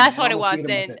at one point. That's what it was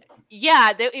then.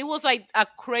 Yeah, it was like a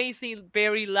crazy,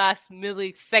 very last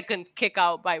millisecond kick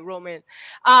out by Roman.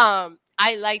 I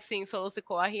like seeing Solo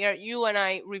Sikoa here. You and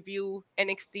I review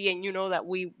NXT, and you know that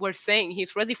we were saying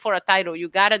he's ready for a title. You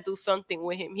got to do something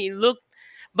with him.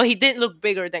 But he did look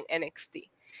bigger than NXT.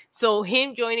 So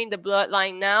him joining the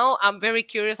Bloodline now, I'm very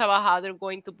curious about how they're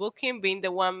going to book him, being the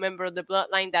one member of the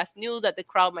Bloodline that's new, that the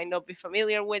crowd might not be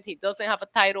familiar with. He doesn't have a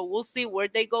title. We'll see where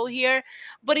they go here.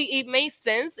 But it makes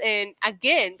sense. And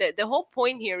again, the whole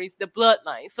point here is the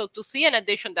Bloodline. So to see an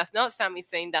addition that's not Sami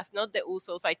Zayn, that's not the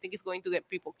Usos, I think it's going to get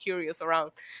people curious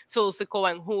around Solo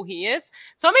Sikoa and who he is.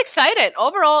 So I'm excited.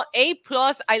 Overall, A+.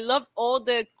 I love all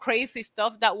the crazy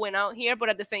stuff that went out here. But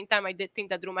at the same time, I did think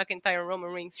that Drew McIntyre and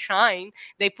Roman Reigns shine.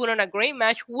 They put on a great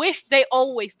match, which they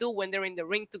always do when they're in the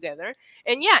ring together.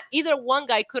 And yeah, either one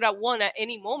guy could have won at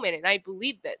any moment, and I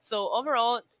believed it. So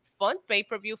overall, fun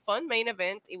pay-per-view, fun main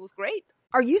event. It was great.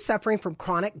 Are you suffering from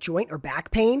chronic joint or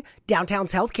back pain?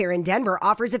 Downtown's Healthcare in Denver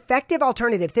offers effective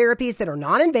alternative therapies that are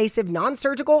non-invasive,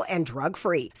 non-surgical, and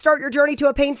drug-free. Start your journey to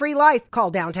a pain-free life.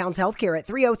 Call Downtown's Healthcare at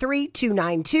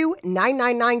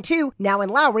 303-292-9992, now in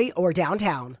Lowry or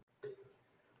downtown.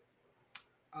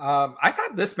 I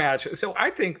thought this match, so I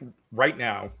think right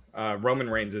now, Roman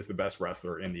Reigns is the best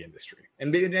wrestler in the industry.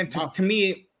 And to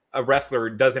me, a wrestler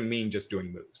doesn't mean just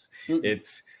doing moves. Mm-hmm.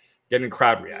 It's getting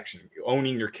crowd reaction,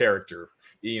 owning your character,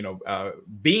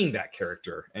 being that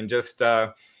character, and just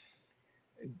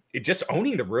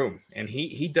owning the room. And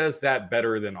he does that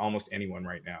better than almost anyone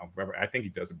right now. I think he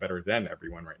does it better than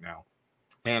everyone right now.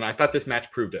 And I thought this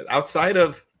match proved it. Outside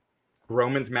of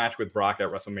Roman's match with Brock at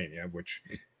WrestleMania, which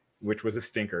was a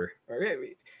stinker.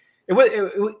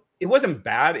 It wasn't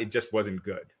bad. It just wasn't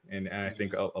good. And I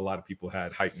think a lot of people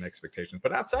had heightened expectations.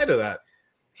 But outside of that,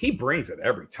 he brings it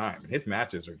every time. And his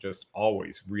matches are just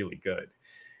always really good.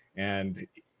 And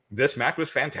this match was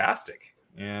fantastic.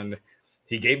 And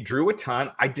he gave Drew a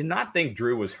ton. I did not think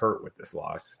Drew was hurt with this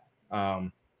loss,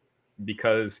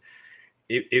 because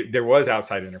there was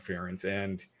outside interference.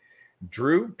 And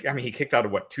Drew, he kicked out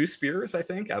of 2 spears, I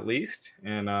think, at least.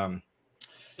 And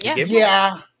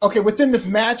yeah. Okay, within this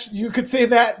match, you could say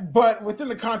that, but within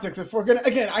the context, if we're gonna,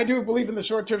 again, I do believe in the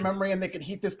short-term memory and they could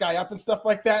heat this guy up and stuff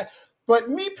like that. But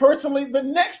me personally, the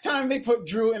next time they put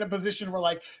Drew in a position where,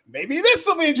 like, maybe this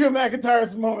will be Drew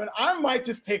McIntyre's moment, I might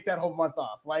just take that whole month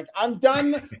off. Like, I'm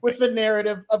done with the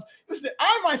narrative of, listen,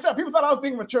 I myself, people thought I was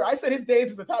being mature. I said his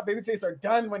days as the top babyface are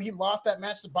done when he lost that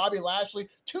match to Bobby Lashley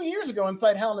 2 years ago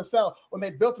inside Hell in a Cell, when they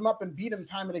built him up and beat him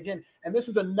time and again. And this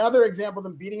is another example of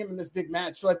them beating him in this big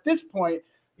match. So at this point,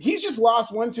 he's just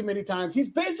lost one too many times. He's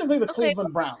basically the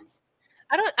Cleveland Browns.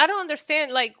 I don't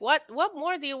understand. Like, what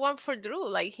more do you want for Drew?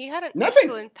 Like, he had an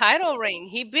excellent title reign.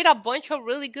 He beat a bunch of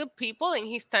really good people, and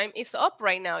his time is up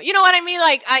right now. You know what I mean?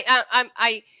 Like,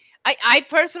 I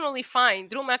personally find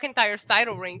Drew McIntyre's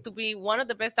title reign to be one of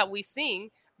the best that we've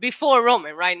seen before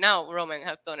Roman. Right now, Roman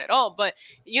has done it all. But,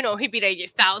 he beat AJ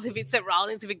Styles, he beat Seth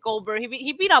Rollins, he beat Goldberg,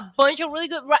 he beat a bunch of really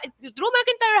good. Drew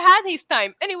McIntyre had his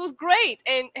time, and it was great.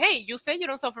 And hey, you said you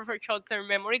don't suffer from short-term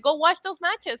memory. Go watch those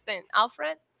matches then,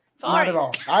 Alfred. Sorry. Not at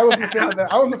all. I wasn't a fan of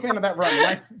that. I wasn't a fan of that run.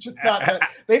 I just thought that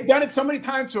they've done it so many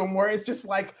times to him where it's just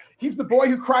like he's the boy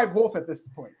who cried wolf at this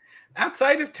point.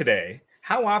 Outside of today,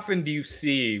 how often do you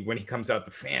see when he comes out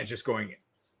the fans just going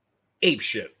ape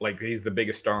shit like he's the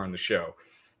biggest star on the show?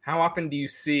 How often do you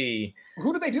see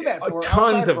who do they do that for?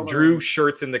 Tons of Drew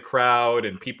shirts in the crowd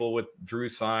and people with Drew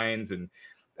signs and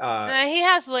he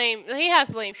has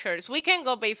lame shirts. We can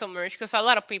go based on merch because a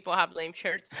lot of people have lame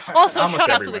shirts. Also, shout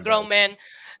out to the grown man.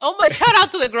 Oh my! Shout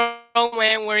out to the grown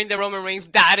man wearing the Roman Reigns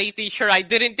daddy t-shirt. I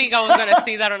didn't think I was gonna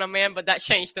see that on a man, but that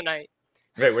changed tonight.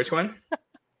 Wait, which one?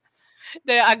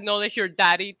 The acknowledge your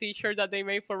daddy t-shirt that they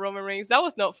made for Roman Reigns. That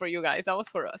was not for you guys. That was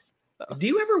for us. So. Do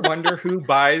you ever wonder who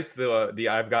buys the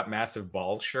I've got massive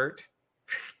balls shirt?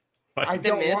 I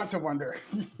don't want to wonder.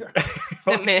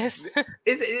 The Miz.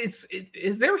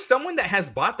 Is there someone that has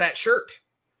bought that shirt?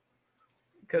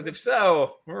 Because if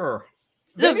so,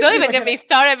 Look, don't even get me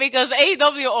started because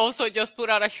AEW also just put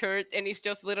out a shirt and it's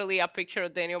just literally a picture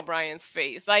of Daniel Bryan's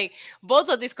face. Like, both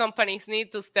of these companies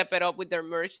need to step it up with their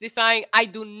merch design. I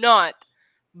do not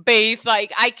base,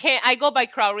 like, I go by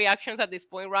crowd reactions at this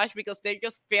point, Raj, because they're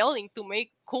just failing to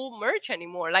make cool merch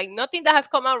anymore. Like, nothing that has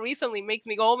come out recently makes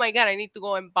me go, oh my God, I need to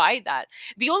go and buy that.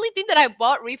 The only thing that I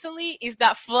bought recently is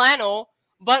that flannel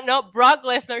but not Brock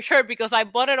Lesnar shirt because I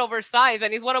bought it oversized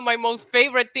and it's one of my most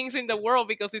favorite things in the world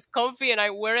because it's comfy and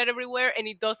I wear it everywhere and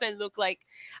it doesn't look like,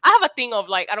 I have a thing of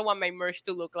like, I don't want my merch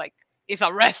to look like it's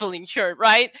a wrestling shirt,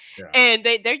 right? Yeah. And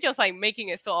they're just like making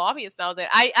it so obvious now that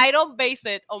I don't base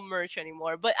it on merch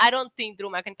anymore, but I don't think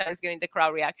Drew McIntyre is getting the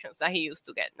crowd reactions that he used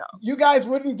to get now. You guys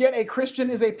wouldn't get a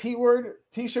Christian is a P-word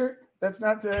t-shirt? That's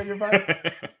not your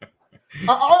vibe?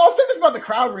 I'll say this about the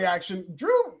crowd reaction.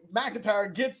 Drew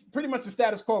McIntyre gets pretty much the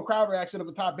status quo crowd reaction of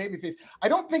a top babyface. I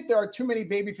don't think there are too many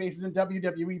babyfaces in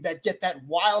WWE that get that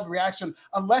wild reaction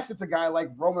unless it's a guy like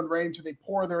Roman Reigns who they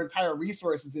pour their entire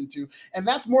resources into. And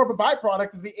that's more of a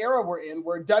byproduct of the era we're in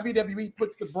where WWE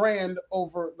puts the brand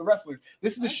over the wrestlers.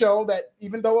 This is a show that,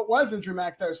 even though it was in Drew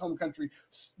McIntyre's home country,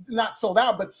 not sold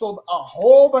out, but sold a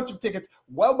whole bunch of tickets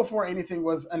well before anything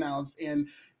was announced. And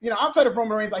outside of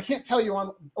Roman Reigns, I can't tell you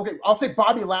I'll say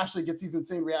Bobby Lashley gets these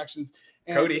insane reactions.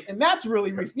 Cody. And that's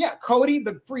really recent. Yeah, Cody,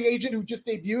 the free agent who just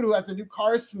debuted, who has a new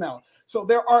car smell. So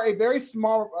there are a very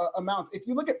small amounts. If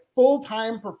you look at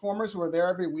full-time performers who are there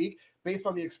every week, based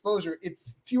on the exposure,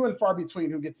 it's few and far between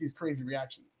who gets these crazy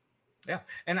reactions. Yeah,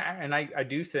 and I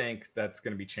do think that's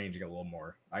going to be changing a little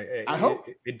more. I hope.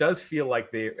 It does feel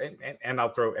like and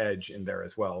I'll throw Edge in there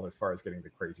as well as far as getting the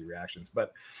crazy reactions.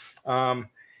 But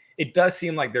it does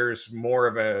seem like there's more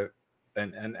of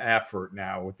an effort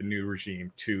now with the new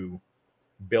regime to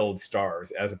build stars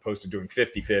as opposed to doing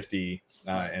 50-50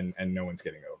 and no one's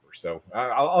getting over. So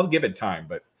I'll give it time.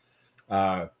 But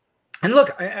and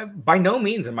look, by no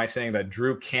means am I saying that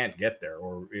Drew can't get there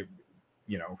or,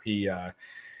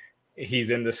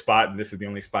 he's in this spot and this is the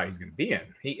only spot he's going to be in.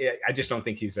 I just don't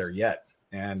think he's there yet.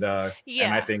 And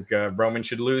and I think Roman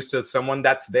should lose to someone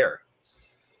that's there.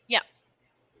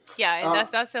 Yeah, and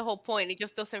that's the whole point. It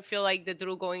just doesn't feel like the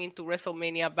Drew going into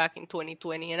WrestleMania back in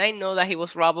 2020. And I know that he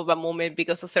was robbed of a moment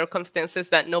because of circumstances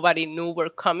that nobody knew were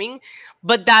coming.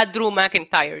 But that Drew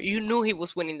McIntyre, you knew he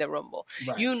was winning the Rumble.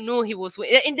 Right. You knew he was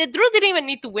winning. And the Drew didn't even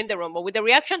need to win the Rumble. With the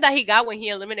reaction that he got when he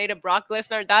eliminated Brock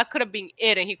Lesnar, that could have been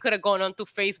it. And he could have gone on to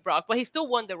face Brock. But he still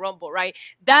won the Rumble, right?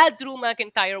 That Drew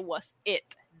McIntyre was it.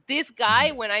 This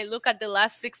guy, when I look at the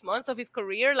last 6 months of his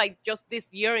career, like just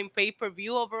this year in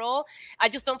pay-per-view overall, I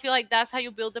just don't feel like that's how you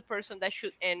build a person that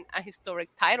should end a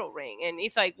historic title reign. And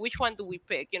it's like, which one do we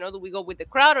pick? Do we go with the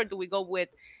crowd or do we go with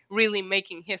really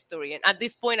making history? And at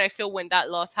this point, I feel when that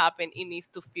loss happened, it needs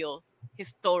to feel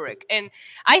historic. And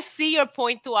I see your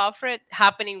point to Alfred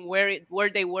happening where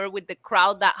they were with the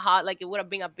crowd that hot, like it would have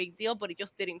been a big deal, but it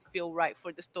just didn't feel right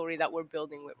for the story that we're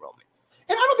building with Roman.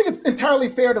 And I don't think it's entirely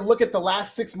fair to look at the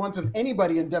last 6 months of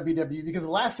anybody in WWE because the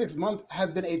last 6 months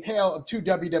have been a tale of two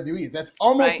WWEs. That's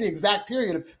almost the exact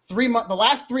period of 3 months, the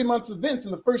last 3 months of Vince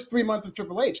and the first 3 months of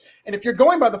Triple H. And if you're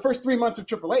going by the first 3 months of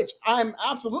Triple H, I'm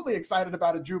absolutely excited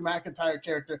about a Drew McIntyre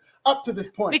character up to this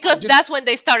point. Because that's when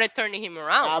they started turning him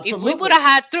around. Absolutely. If we would have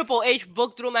had Triple H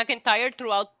book Drew McIntyre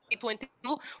throughout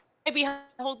 2022, maybe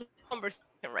hold the conversation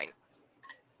right now.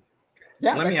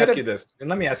 Yeah, let me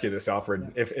ask you this,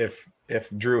 Alfred. If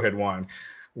Drew had won,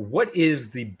 what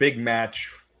is the big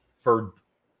match for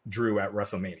Drew at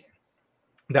WrestleMania?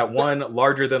 That one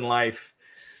larger than life,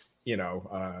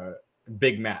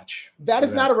 big match. That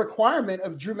is not a requirement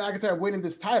of Drew McIntyre winning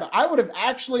this title. I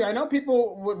know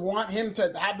people would want him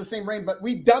to have the same reign, but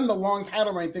we've done the long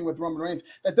title reign thing with Roman Reigns.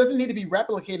 That doesn't need to be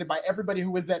replicated by everybody who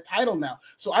wins that title now.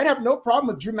 So I'd have no problem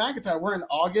with Drew McIntyre. We're in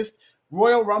August.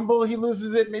 Royal Rumble, he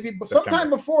loses it. Maybe sometime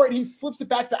before it, he flips it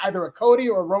back to either a Cody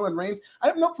or a Roman Reigns. I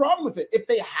have no problem with it. If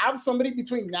they have somebody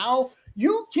between now,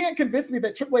 you can't convince me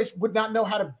that Triple H would not know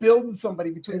how to build somebody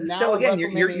between now. So again,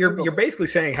 you're basically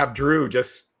saying have Drew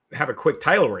just have a quick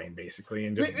title reign, basically,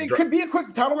 and just it could be a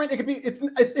quick title reign. It could be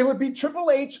it would be Triple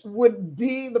H would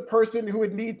be the person who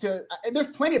would need to. There's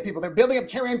plenty of people. They're building up.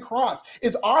 Karrion Kross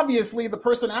is obviously the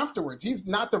person afterwards. He's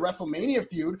not the WrestleMania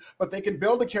feud, but they can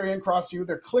build a Karrion Kross feud.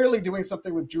 They're clearly doing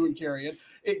something with Drew and Karrion.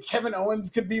 Kevin Owens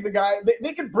could be the guy.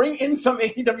 They could bring in some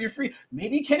AEW free.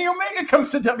 Maybe Kenny Omega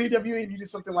comes to WWE and you do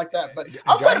something like that. But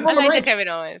outside of Roman Reigns, Kevin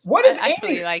Owens. What is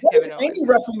any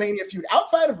WrestleMania feud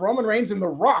outside of Roman Reigns and The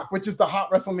Rock, which is the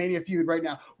hot WrestleMania feud right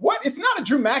now? It's not a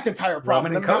Drew McIntyre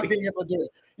problem. Roman and Cody. Not being able to do it.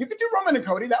 You could do Roman and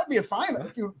Cody. That would be a fine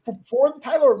feud for the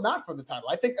title or not for the title.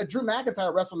 I think a Drew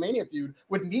McIntyre WrestleMania feud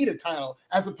would need a title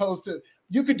as opposed to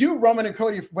You could do Roman and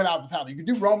Cody without the title. You could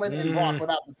do Roman and Brock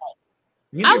without the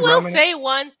title. I will say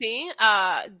one thing.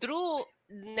 Drew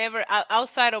never,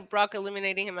 outside of Brock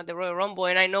eliminating him at the Royal Rumble,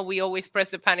 and I know we always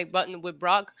press the panic button with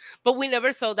Brock, but we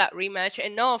never saw that rematch.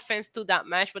 And no offense to that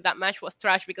match, but that match was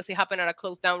trash because it happened at a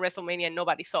closed down WrestleMania and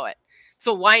nobody saw it.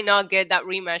 So why not get that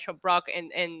rematch of Brock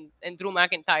and Drew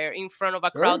McIntyre in front of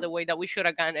a crowd the way that we should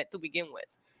have gotten it to begin with?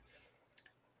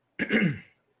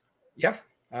 Yeah.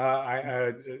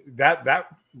 That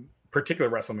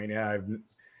particular WrestleMania,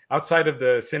 outside of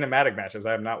the cinematic matches,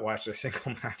 I have not watched a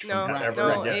single match from that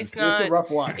ever again. It's not. It's a rough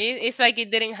watch. It's like it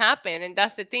didn't happen, and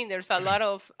that's the thing. There's a lot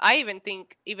of. I even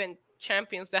think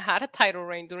champions that had a title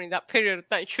reign during that period of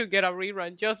time should get a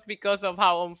rerun just because of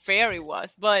how unfair it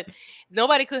was. But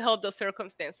nobody could help those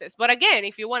circumstances. But again,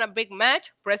 if you want a big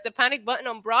match, press the panic button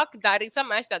on Brock. That is a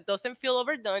match that doesn't feel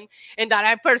overdone and that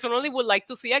I personally would like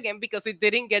to see again because it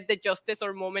didn't get the justice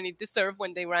or moment it deserved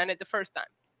when they ran it the first time.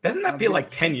 Doesn't that feel like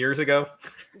 10 years ago?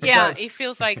 Yeah, it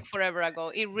feels like forever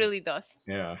ago. It really does.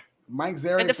 Yeah. Mike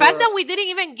Zeri. And the fact that we didn't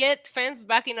even get fans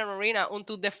back in an arena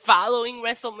until the following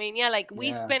WrestleMania, like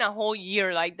we spent a whole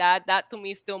year like that. That to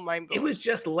me is still mind-blowing. It was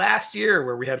just last year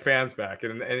where we had fans back,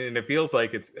 and it feels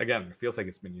like it's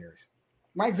been years.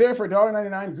 Mike Zeri for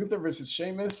 $1.99, Gunther versus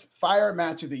Sheamus, fire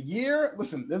match of the year.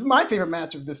 Listen, this is my favorite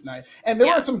match of this night. And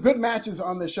there were some good matches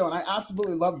on this show, and I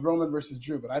absolutely loved Roman versus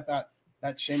Drew, but I thought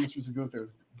that Sheamus versus Gunther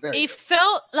was very good.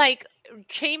 Felt like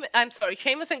Sheamus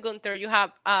and Gunther, you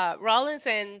have Rollins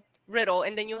and Riddle,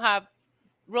 and then you have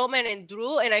Roman and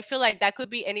Drew, and I feel like that could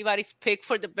be anybody's pick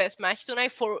for the best match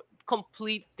tonight for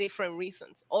complete different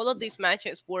reasons. All of these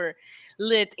matches were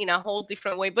lit in a whole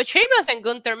different way, but Sheamus and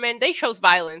Gunther, man, they chose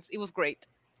violence. It was great.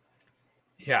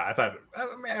 Yeah, I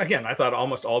thought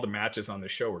almost all the matches on the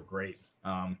show were great.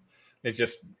 It's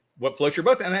just what floats your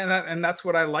boat, and that's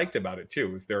what I liked about it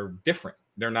too. Is they're different.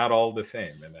 They're not all the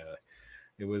same, and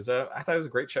it was. I thought it was a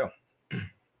great show.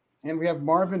 And we have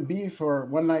Marvin B for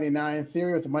 $1.99.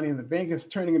 Theory with the Money in the Bank is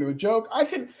turning into a joke.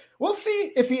 We'll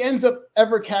see if he ends up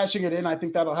ever cashing it in. I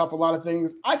think that'll help a lot of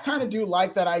things. I kind of do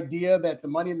like that idea that the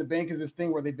Money in the Bank is this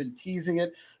thing where they've been teasing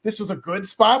it. This was a good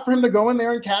spot for him to go in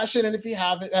there and cash it. And if he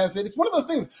has it, it's one of those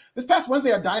things. This past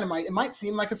Wednesday at Dynamite, it might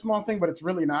seem like a small thing, but it's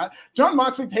really not. Jon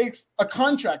Moxley takes a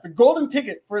contract, a golden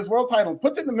ticket for his world title, and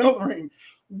puts it in the middle of the ring.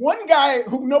 One guy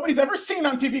who nobody's ever seen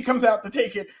on TV comes out to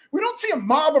take it. We don't see a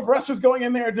mob of wrestlers going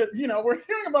in there to, we're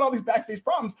hearing about all these backstage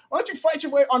problems. Why don't you fight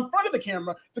your way on front of the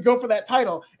camera to go for that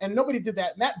title? And nobody did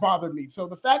that. And that bothered me. So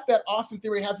the fact that Austin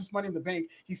Theory has this Money in the Bank,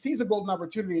 he sees a golden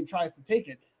opportunity and tries to take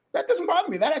it. That doesn't bother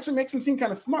me. That actually makes him seem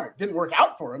kind of smart. Didn't work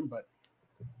out for him, but.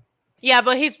 Yeah,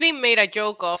 but he's been made a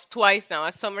joke of twice now.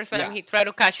 At SummerSlam, he tried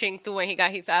to cash in too when he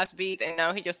got his ass beat, and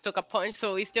now he just took a punch.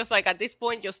 So it's just like, at this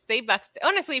point, just stay back.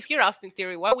 Honestly, if you're Austin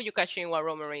Theory, why would you cash in while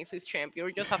Roman Reigns is champ? You're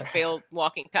just a failed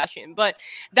walking cash in. But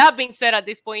that being said, at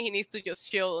this point, he needs to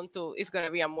just chill until it's going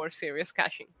to be a more serious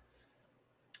cash in.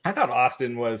 I thought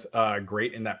Austin was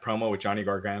great in that promo with Johnny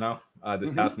Gargano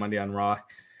this past Monday on Raw.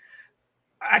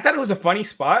 I thought it was a funny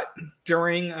spot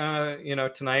during,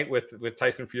 tonight with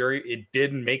Tyson Fury. It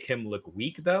didn't make him look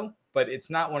weak, though, but it's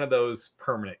not one of those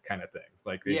permanent kind of things.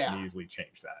 Like, they can easily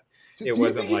change that. So it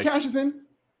wasn't like he cashes in.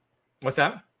 What's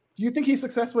that? Do you think he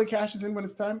successfully cashes in when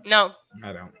it's time? No,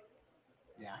 I don't.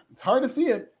 Yeah, it's hard to see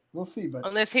it. We'll see, but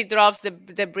unless he drops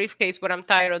the briefcase. But I'm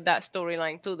tired of that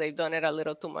storyline too. They've done it a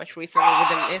little too much recently with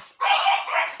the Miz.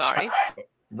 Sorry.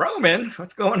 Roman,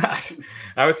 what's going on?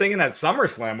 I was thinking that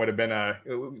SummerSlam would have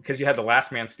been because you had the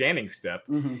last man standing step.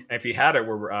 And if you had it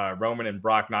where Roman and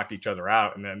Brock knocked each other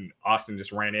out and then Austin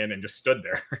just ran in and just stood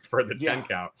there for the 10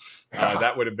 count,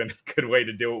 that would have been a good way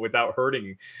to do it without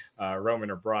hurting Roman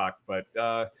or Brock. But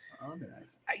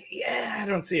nice. I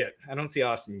don't see it. I don't see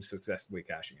Austin successfully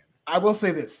cashing in. I will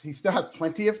say this. He still has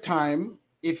plenty of time.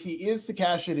 If he is to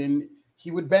cash it in, he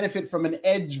would benefit from an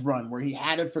edge run where he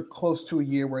had it for close to a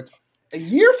year, where it's a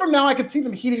year from now, I could see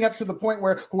them heating up to the point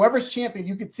where whoever's champion,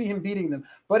 you could see him beating them.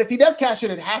 But if he does cash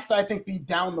it, it has to, I think, be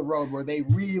down the road where they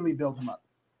really build him up.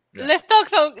 Yeah. Let's talk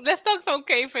some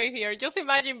kayfabe here. Just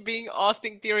imagine being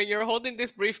Austin Theory. You're holding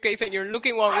this briefcase and you're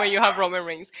looking one way, you have Roman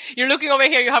Reigns. You're looking over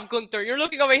here, you have Gunther. You're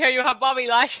looking over here, you have Bobby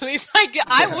Lashley. It's like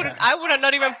I would have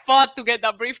not even fought to get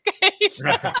that briefcase.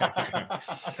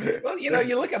 Well,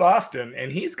 you look at Austin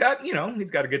and he's got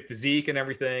a good physique and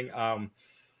everything.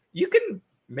 You can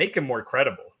make him more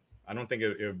credible. I don't think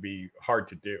it would be hard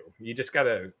to do. You just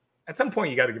gotta, at some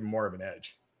point, you got to give him more of an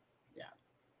edge. Yeah.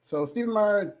 So Stephen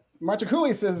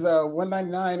Marchaculi says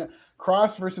 $1.99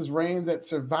 Cross versus Reigns at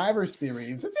Survivor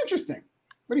Series. It's interesting.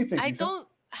 What do you think?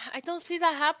 I don't see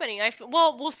that happening.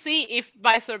 Well, we'll see if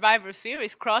by Survivor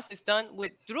Series Cross is done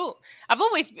with Drew. I've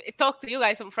always talked to you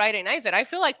guys on Friday nights that I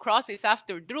feel like Cross is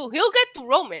after Drew. He'll get to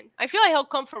Roman. I feel like he'll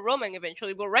come for Roman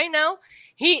eventually, but right now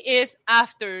he is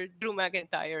after Drew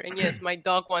McIntyre. And yes, my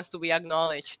dog wants to be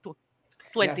acknowledged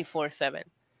 24/7.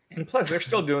 And plus, they're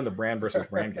still doing the brand versus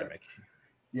brand gimmick.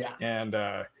 Yeah, and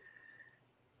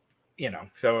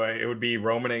so it would be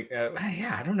Roman.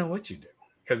 I don't know what you do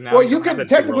because now. Well, you could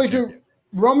technically do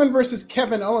Roman versus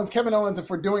Kevin Owens. Kevin Owens, if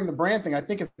we're doing the brand thing, I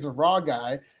think is a Raw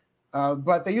guy.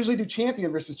 But they usually do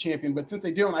champion versus champion. But since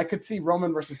they don't, I could see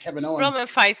Roman versus Kevin Owens. Roman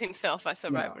fights himself at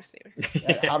Survivor Series.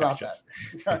 Yeah, how about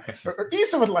that? Or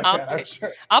Issa would like that, I'm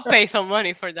sure. I'll pay some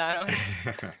money for that.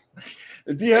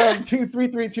 DM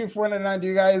 2332499. Do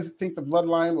you guys think the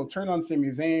Bloodline will turn on Sami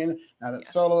Zayn now that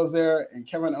Solo is there and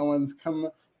Kevin Owens come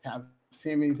to have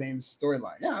Sami Zayn's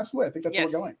storyline? Yeah, absolutely. I think that's where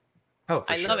we're going. Oh,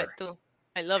 for I love it too.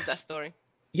 I love that story.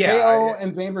 Yeah, KO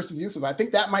and Zayn versus Usos. I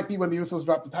think that might be when the Usos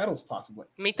drop the titles, possibly.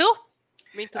 Me too.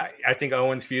 I think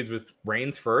Owens feuds with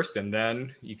Reigns first, and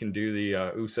then you can do the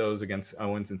Usos against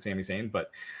Owens and Sami Zayn.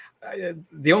 But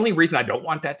the only reason I don't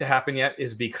want that to happen yet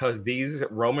is because these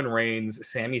Roman Reigns,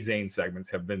 Sami Zayn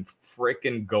segments have been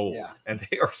freaking gold, and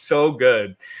they are so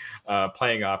good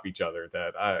playing off each other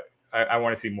that I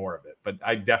want to see more of it. But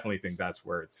I definitely think that's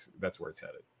where it's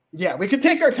headed. Yeah, we could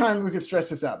take our time. We could stretch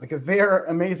this out because they are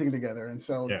amazing together. And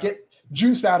so get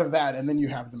juice out of that, and then you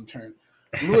have them turn.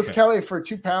 Lewis Kelly for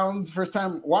 £2. First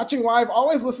time watching live.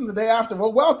 Always listen the day after.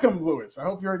 Well, welcome, Lewis. I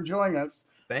hope you're enjoying us.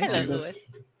 Thank you. Lewis.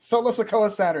 Solo Sokoa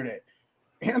Saturday.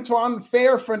 Antoine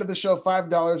Fair, friend of the show,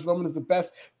 $5. Roman is the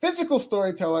best physical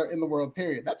storyteller in the world,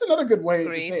 period. That's another good way to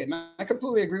say it. And I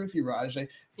completely agree with you, Raj. I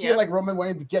feel like Roman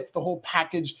Reigns gets the whole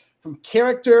package from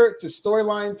character to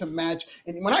storyline to match.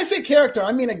 And when I say character,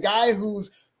 I mean a guy who's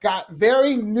got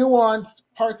very nuanced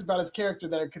parts about his character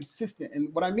that are consistent.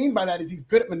 And what I mean by that is he's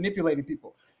good at manipulating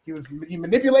people. He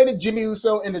manipulated Jimmy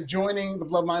Uso into joining the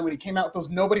Bloodline when he came out with those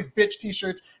Nobody's Bitch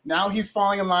t-shirts. Now he's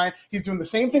falling in line. He's doing the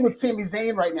same thing with Sami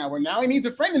Zayn right now, where now he needs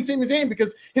a friend in Sami Zayn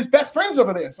because his best friend's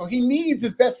over there. So he needs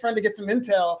his best friend to get some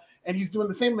intel, and he's doing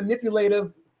the same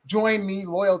manipulative join me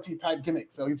loyalty type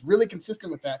gimmick. So he's really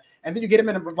consistent with that. And then you get him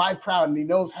in a live crowd and he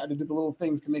knows how to do the little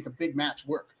things to make a big match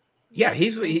work. Yeah.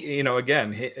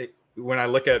 When I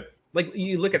look at,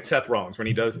 you look at Seth Rollins, when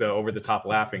he does the over the top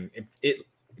laughing, it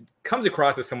comes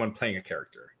across as someone playing a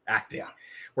character, acting. Yeah.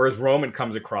 Whereas Roman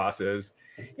comes across as,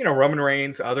 Roman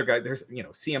Reigns, other guys, there's,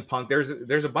 CM Punk, there's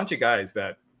a bunch of guys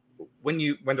that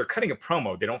when they're cutting a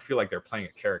promo, they don't feel like they're playing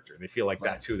a character. They feel like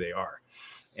that's who they are.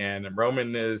 And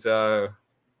Roman is,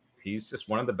 he's just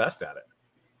one of the best at it.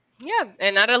 Yeah,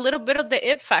 and add a little bit of the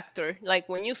it factor. Like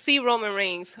when you see Roman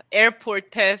Reigns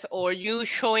airport test, or you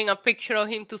showing a picture of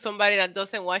him to somebody that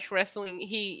doesn't watch wrestling,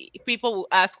 people will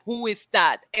ask, "Who is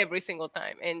that?" every single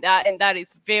time, and that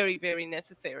is very, very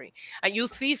necessary. And you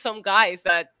see some guys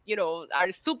that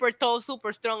are super tall,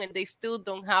 super strong, and they still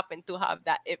don't happen to have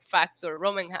that it factor.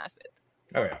 Roman has it.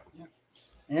 Oh yeah.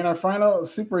 And our final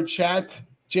super chat.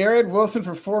 Jared Wilson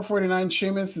for $4.49.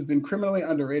 Sheamus has been criminally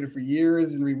underrated for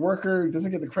years, and Reworker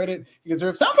doesn't get the credit he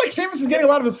deserves. Sounds like Sheamus is getting a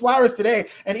lot of his flowers today,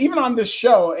 and even on this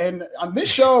show,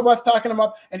 of us talking him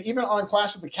up, and even on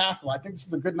Clash of the Castle. I think this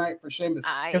is a good night for Sheamus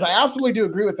because I absolutely do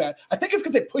agree with that. I think it's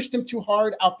because they pushed him too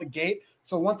hard out the gate.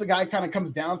 So once a guy kind of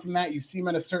comes down from that, you see him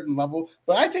at a certain level.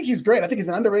 But I think he's great. I think he's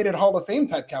an underrated Hall of Fame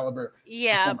type caliber.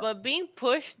 Yeah, but being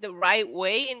pushed the right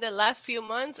way in the last few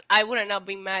months, I would have not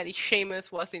been mad if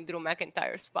Sheamus was in Drew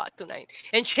McIntyre's spot tonight.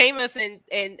 And Sheamus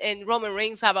and Roman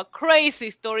Reigns have a crazy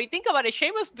story. Think about it.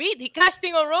 Sheamus he cashed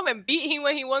in on Roman, beat him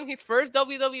when he won his first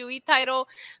WWE title.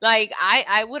 Like,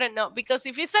 I would have not, because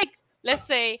if it's like, let's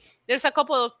say there's a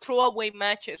couple of throwaway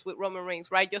matches with Roman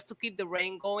Reigns, right? Just to keep the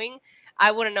reign going. I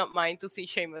would not mind to see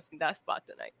Sheamus in that spot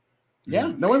tonight.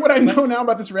 Yeah, knowing what I know now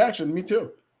about this reaction, me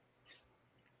too.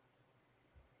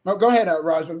 No, go ahead,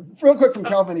 Raj. Real quick from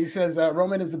Kelvin, he says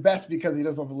Roman is the best because he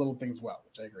does all the little things well,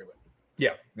 which I agree with.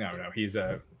 Yeah, no, he's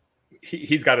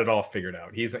got it all figured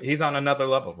out. He's on another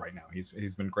level right now.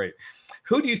 He's been great.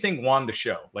 Who do you think won the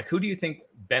show? Like, who do you think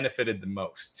benefited the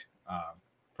most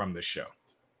from this show?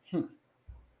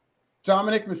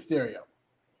 Dominic Mysterio.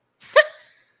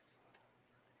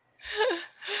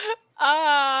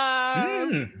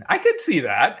 I could see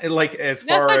that. Like, as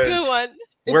far as that's a good one.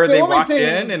 Where they walked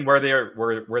in and where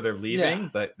they're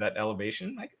leaving, that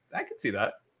elevation. I could see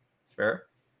that. It's fair.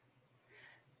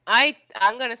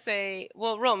 I'm gonna say,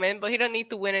 well, Roman, but he don't need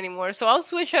to win anymore. So I'll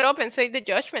switch it up and say the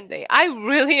Judgment Day. I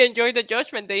really enjoyed the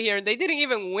Judgment Day here. They didn't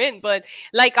even win, but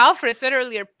like Alfred said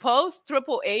earlier, post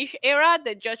Triple H era,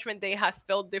 the Judgment Day has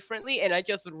felt differently, and I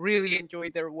just really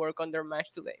enjoyed their work on their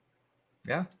match today.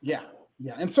 Yeah.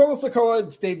 And Solo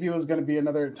Sikoa's debut is going to be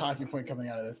another talking point coming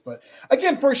out of this. But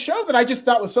again, for a show that I just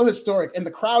thought was so historic and the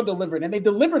crowd delivered, and they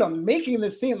delivered on making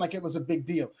this seem like it was a big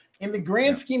deal. In the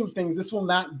grand scheme of things, this will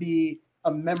not be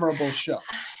a memorable show.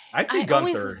 I'd say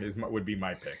Gunther would be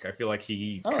my pick. I feel like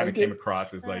he kind of came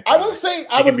across as like. I will say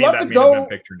I would love to go.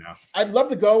 I'd love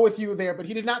to go with you there, but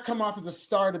he did not come off as a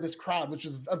star to this crowd, which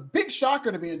was a big shocker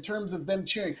to me in terms of them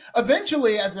cheering.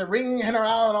 Eventually, as a ring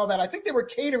general and all that, I think they were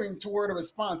catering toward a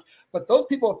response. But those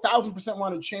people 1,000%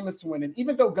 wanted Sheamus to win, and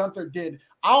even though Gunther did,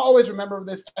 I'll always remember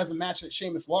this as a match that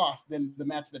Sheamus lost than the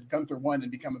match that Gunther won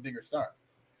and become a bigger star.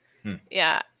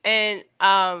 Yeah, and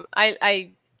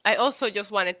I also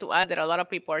just wanted to add that a lot of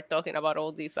people are talking about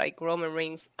all these like Roman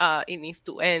Reigns, it needs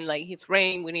to end, like his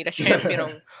reign, we need a champion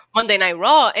on Monday Night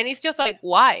Raw. And it's just like,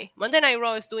 why? Monday Night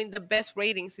Raw is doing the best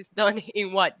ratings it's done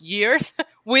in years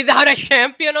without a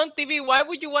champion on TV. Why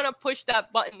would you want to push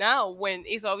that button now when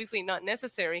it's obviously not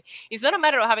necessary? It's not a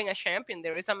matter of having a champion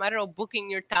there. It's a matter of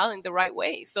booking your talent the right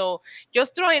way. So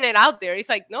just throwing it out there, it's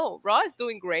like, no, Raw is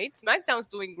doing great. SmackDown's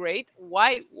doing great.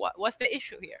 Why? What's the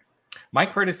issue here? My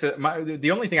criticism,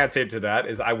 the only thing I'd say to that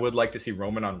is I would like to see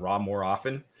Roman on Raw more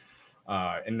often,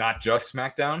 and not just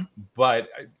SmackDown. But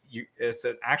it's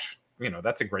an actual,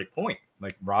 that's a great point.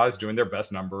 Like Raw is doing their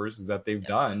best numbers that they've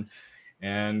done,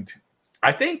 and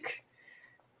I think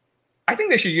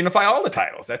they should unify all the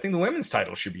titles. I think the women's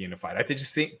title should be unified. I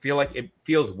just feel like it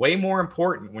feels way more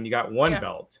important when you got one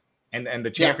belt and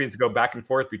the champions go back and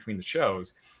forth between the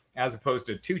shows, as opposed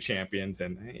to two champions,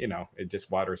 and it just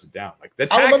waters it down. Like the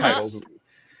tag titles,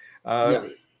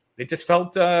 it just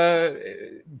felt.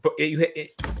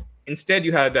 Instead,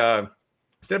 you had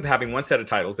instead of having one set of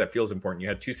titles that feels important, you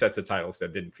had two sets of titles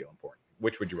that didn't feel important.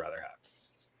 Which would you rather have?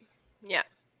 Yeah,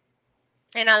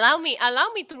 and allow me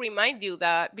to remind you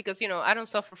that, because I don't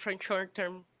suffer from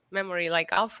short-term memory,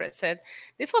 like Alfred said,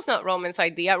 this was not Roman's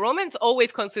idea. Roman's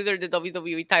always considered the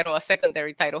WWE title a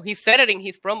secondary title. He said it in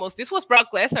his promos. This was Brock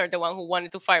Lesnar, the one who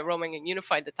wanted to fight Roman and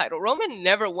unify the title. Roman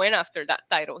never went after that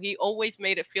title. He always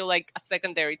made it feel like a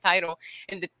secondary title,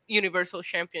 and the Universal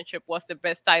Championship was the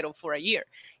best title for a year.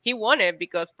 He won it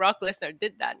because Brock Lesnar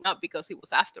did that, not because he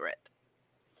was after it.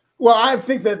 Well, I don't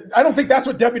think that's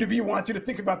what WWE wants you to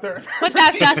think about there. But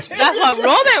that's what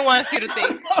Roman wants you to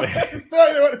think. That's the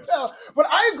story they want to tell. But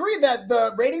I agree that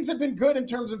the ratings have been good in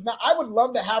terms of, now I would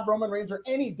love to have Roman Reigns or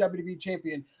any WWE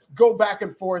champion go back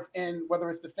and forth, and whether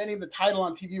it's defending the title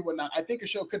on TV or whatnot, I think a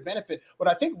show could benefit. What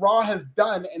I think Raw has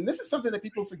done, and this is something that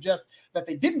people suggest that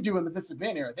they didn't do in the Vince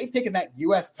McMahon era, they've taken that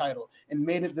U.S. title and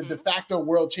made it the de facto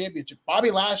world championship.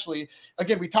 Bobby Lashley,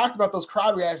 again, we talked about those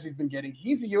crowd reactions he's been getting.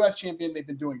 He's a U.S. champion. They've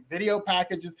been doing video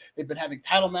packages. They've been having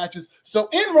title matches. So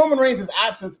in Roman Reigns'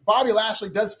 absence, Bobby Lashley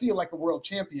does feel like a world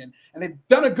champion, and they've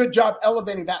done a good job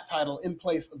elevating that title in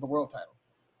place of the world title.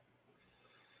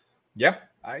 Yeah.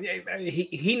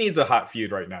 He needs a hot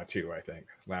feud right now too, I think,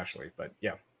 Lashley. But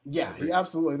yeah, he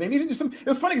absolutely. They need to do some. It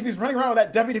was funny because he's running around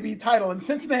with that WWE title, and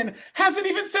since then hasn't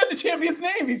even said the champion's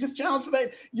name. He's just challenged for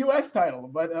that U.S. title.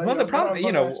 But the problem,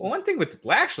 one thing with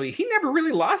Lashley, he never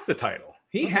really lost the title.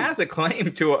 He has a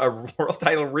claim to a world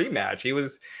title rematch. He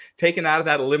was taken out of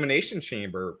that Elimination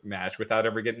Chamber match without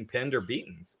ever getting pinned or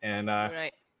beaten, and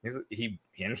he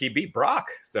beat Brock.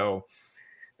 So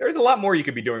there's a lot more you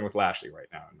could be doing with Lashley right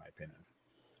now, in my opinion.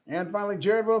 And finally,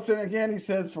 Jared Wilson again, he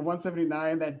says for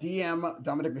 179, that DM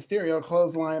Dominic Mysterio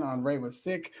clothesline on Rey was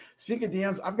sick. Speaking of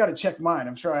DMs, I've got to check mine.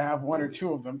 I'm sure I have one or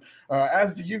two of them,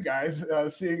 as do you guys,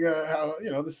 seeing how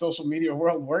the social media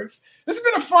world works. This has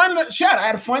been a fun chat. I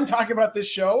had fun talking about this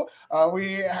show.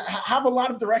 We have a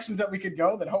lot of directions that we could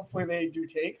go that hopefully they do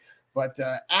take. But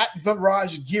at the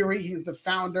Raj Giri, he's the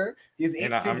founder. He's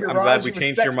I'm glad we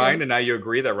changed your mind, and now you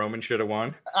agree that Roman should have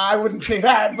won. I wouldn't say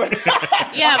that, but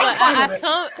yeah, but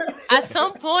at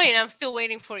some point, I'm still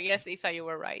waiting for Isa, you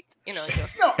were right.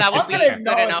 That would be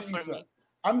good enough for me.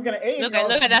 I'm gonna look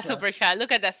at that super chat.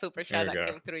 Look at that super chat that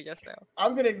came through just now.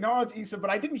 I'm gonna acknowledge Isa, but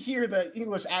I didn't hear the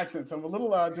English accent, so I'm a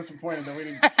little disappointed that we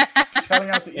didn't shouting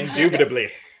out the Isa.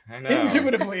 Indubitably. I know.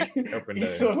 Indubitably.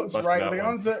 Isa was right.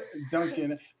 Leonza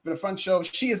Duncan. It's been a fun show.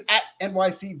 She is at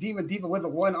NYC Demon Diva with a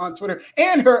 1 on Twitter,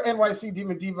 and her NYC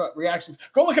Demon Diva reactions.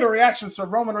 Go look at her reactions to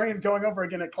Roman Reigns going over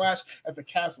again at Clash at the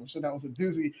Castle. So that was a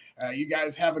doozy. You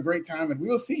guys have a great time, and we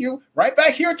will see you right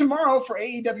back here tomorrow for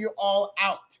AEW All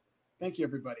Out. Thank you,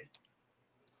 everybody.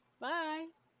 Bye.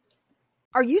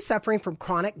 Are you suffering from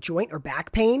chronic joint or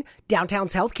back pain?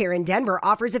 Downtown's Healthcare in Denver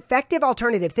offers effective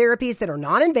alternative therapies that are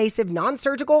non-invasive,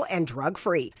 non-surgical, and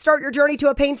drug-free. Start your journey to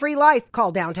a pain-free life.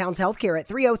 Call Downtown's Healthcare at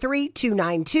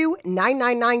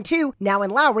 303-292-9992, now in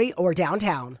Lowry or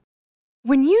downtown.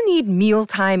 When you need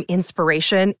mealtime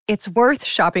inspiration, it's worth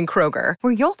shopping Kroger,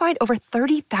 where you'll find over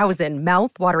 30,000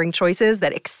 mouth-watering choices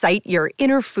that excite your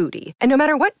inner foodie. And no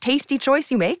matter what tasty choice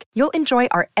you make, you'll enjoy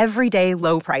our everyday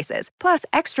low prices, plus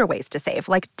extra ways to save,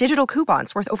 like digital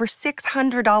coupons worth over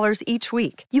 $600 each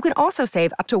week. You can also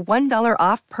save up to $1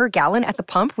 off per gallon at the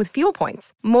pump with fuel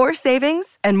points. More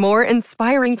savings and more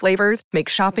inspiring flavors make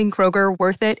shopping Kroger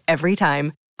worth it every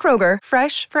time. Kroger,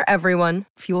 fresh for everyone.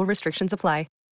 Fuel restrictions apply.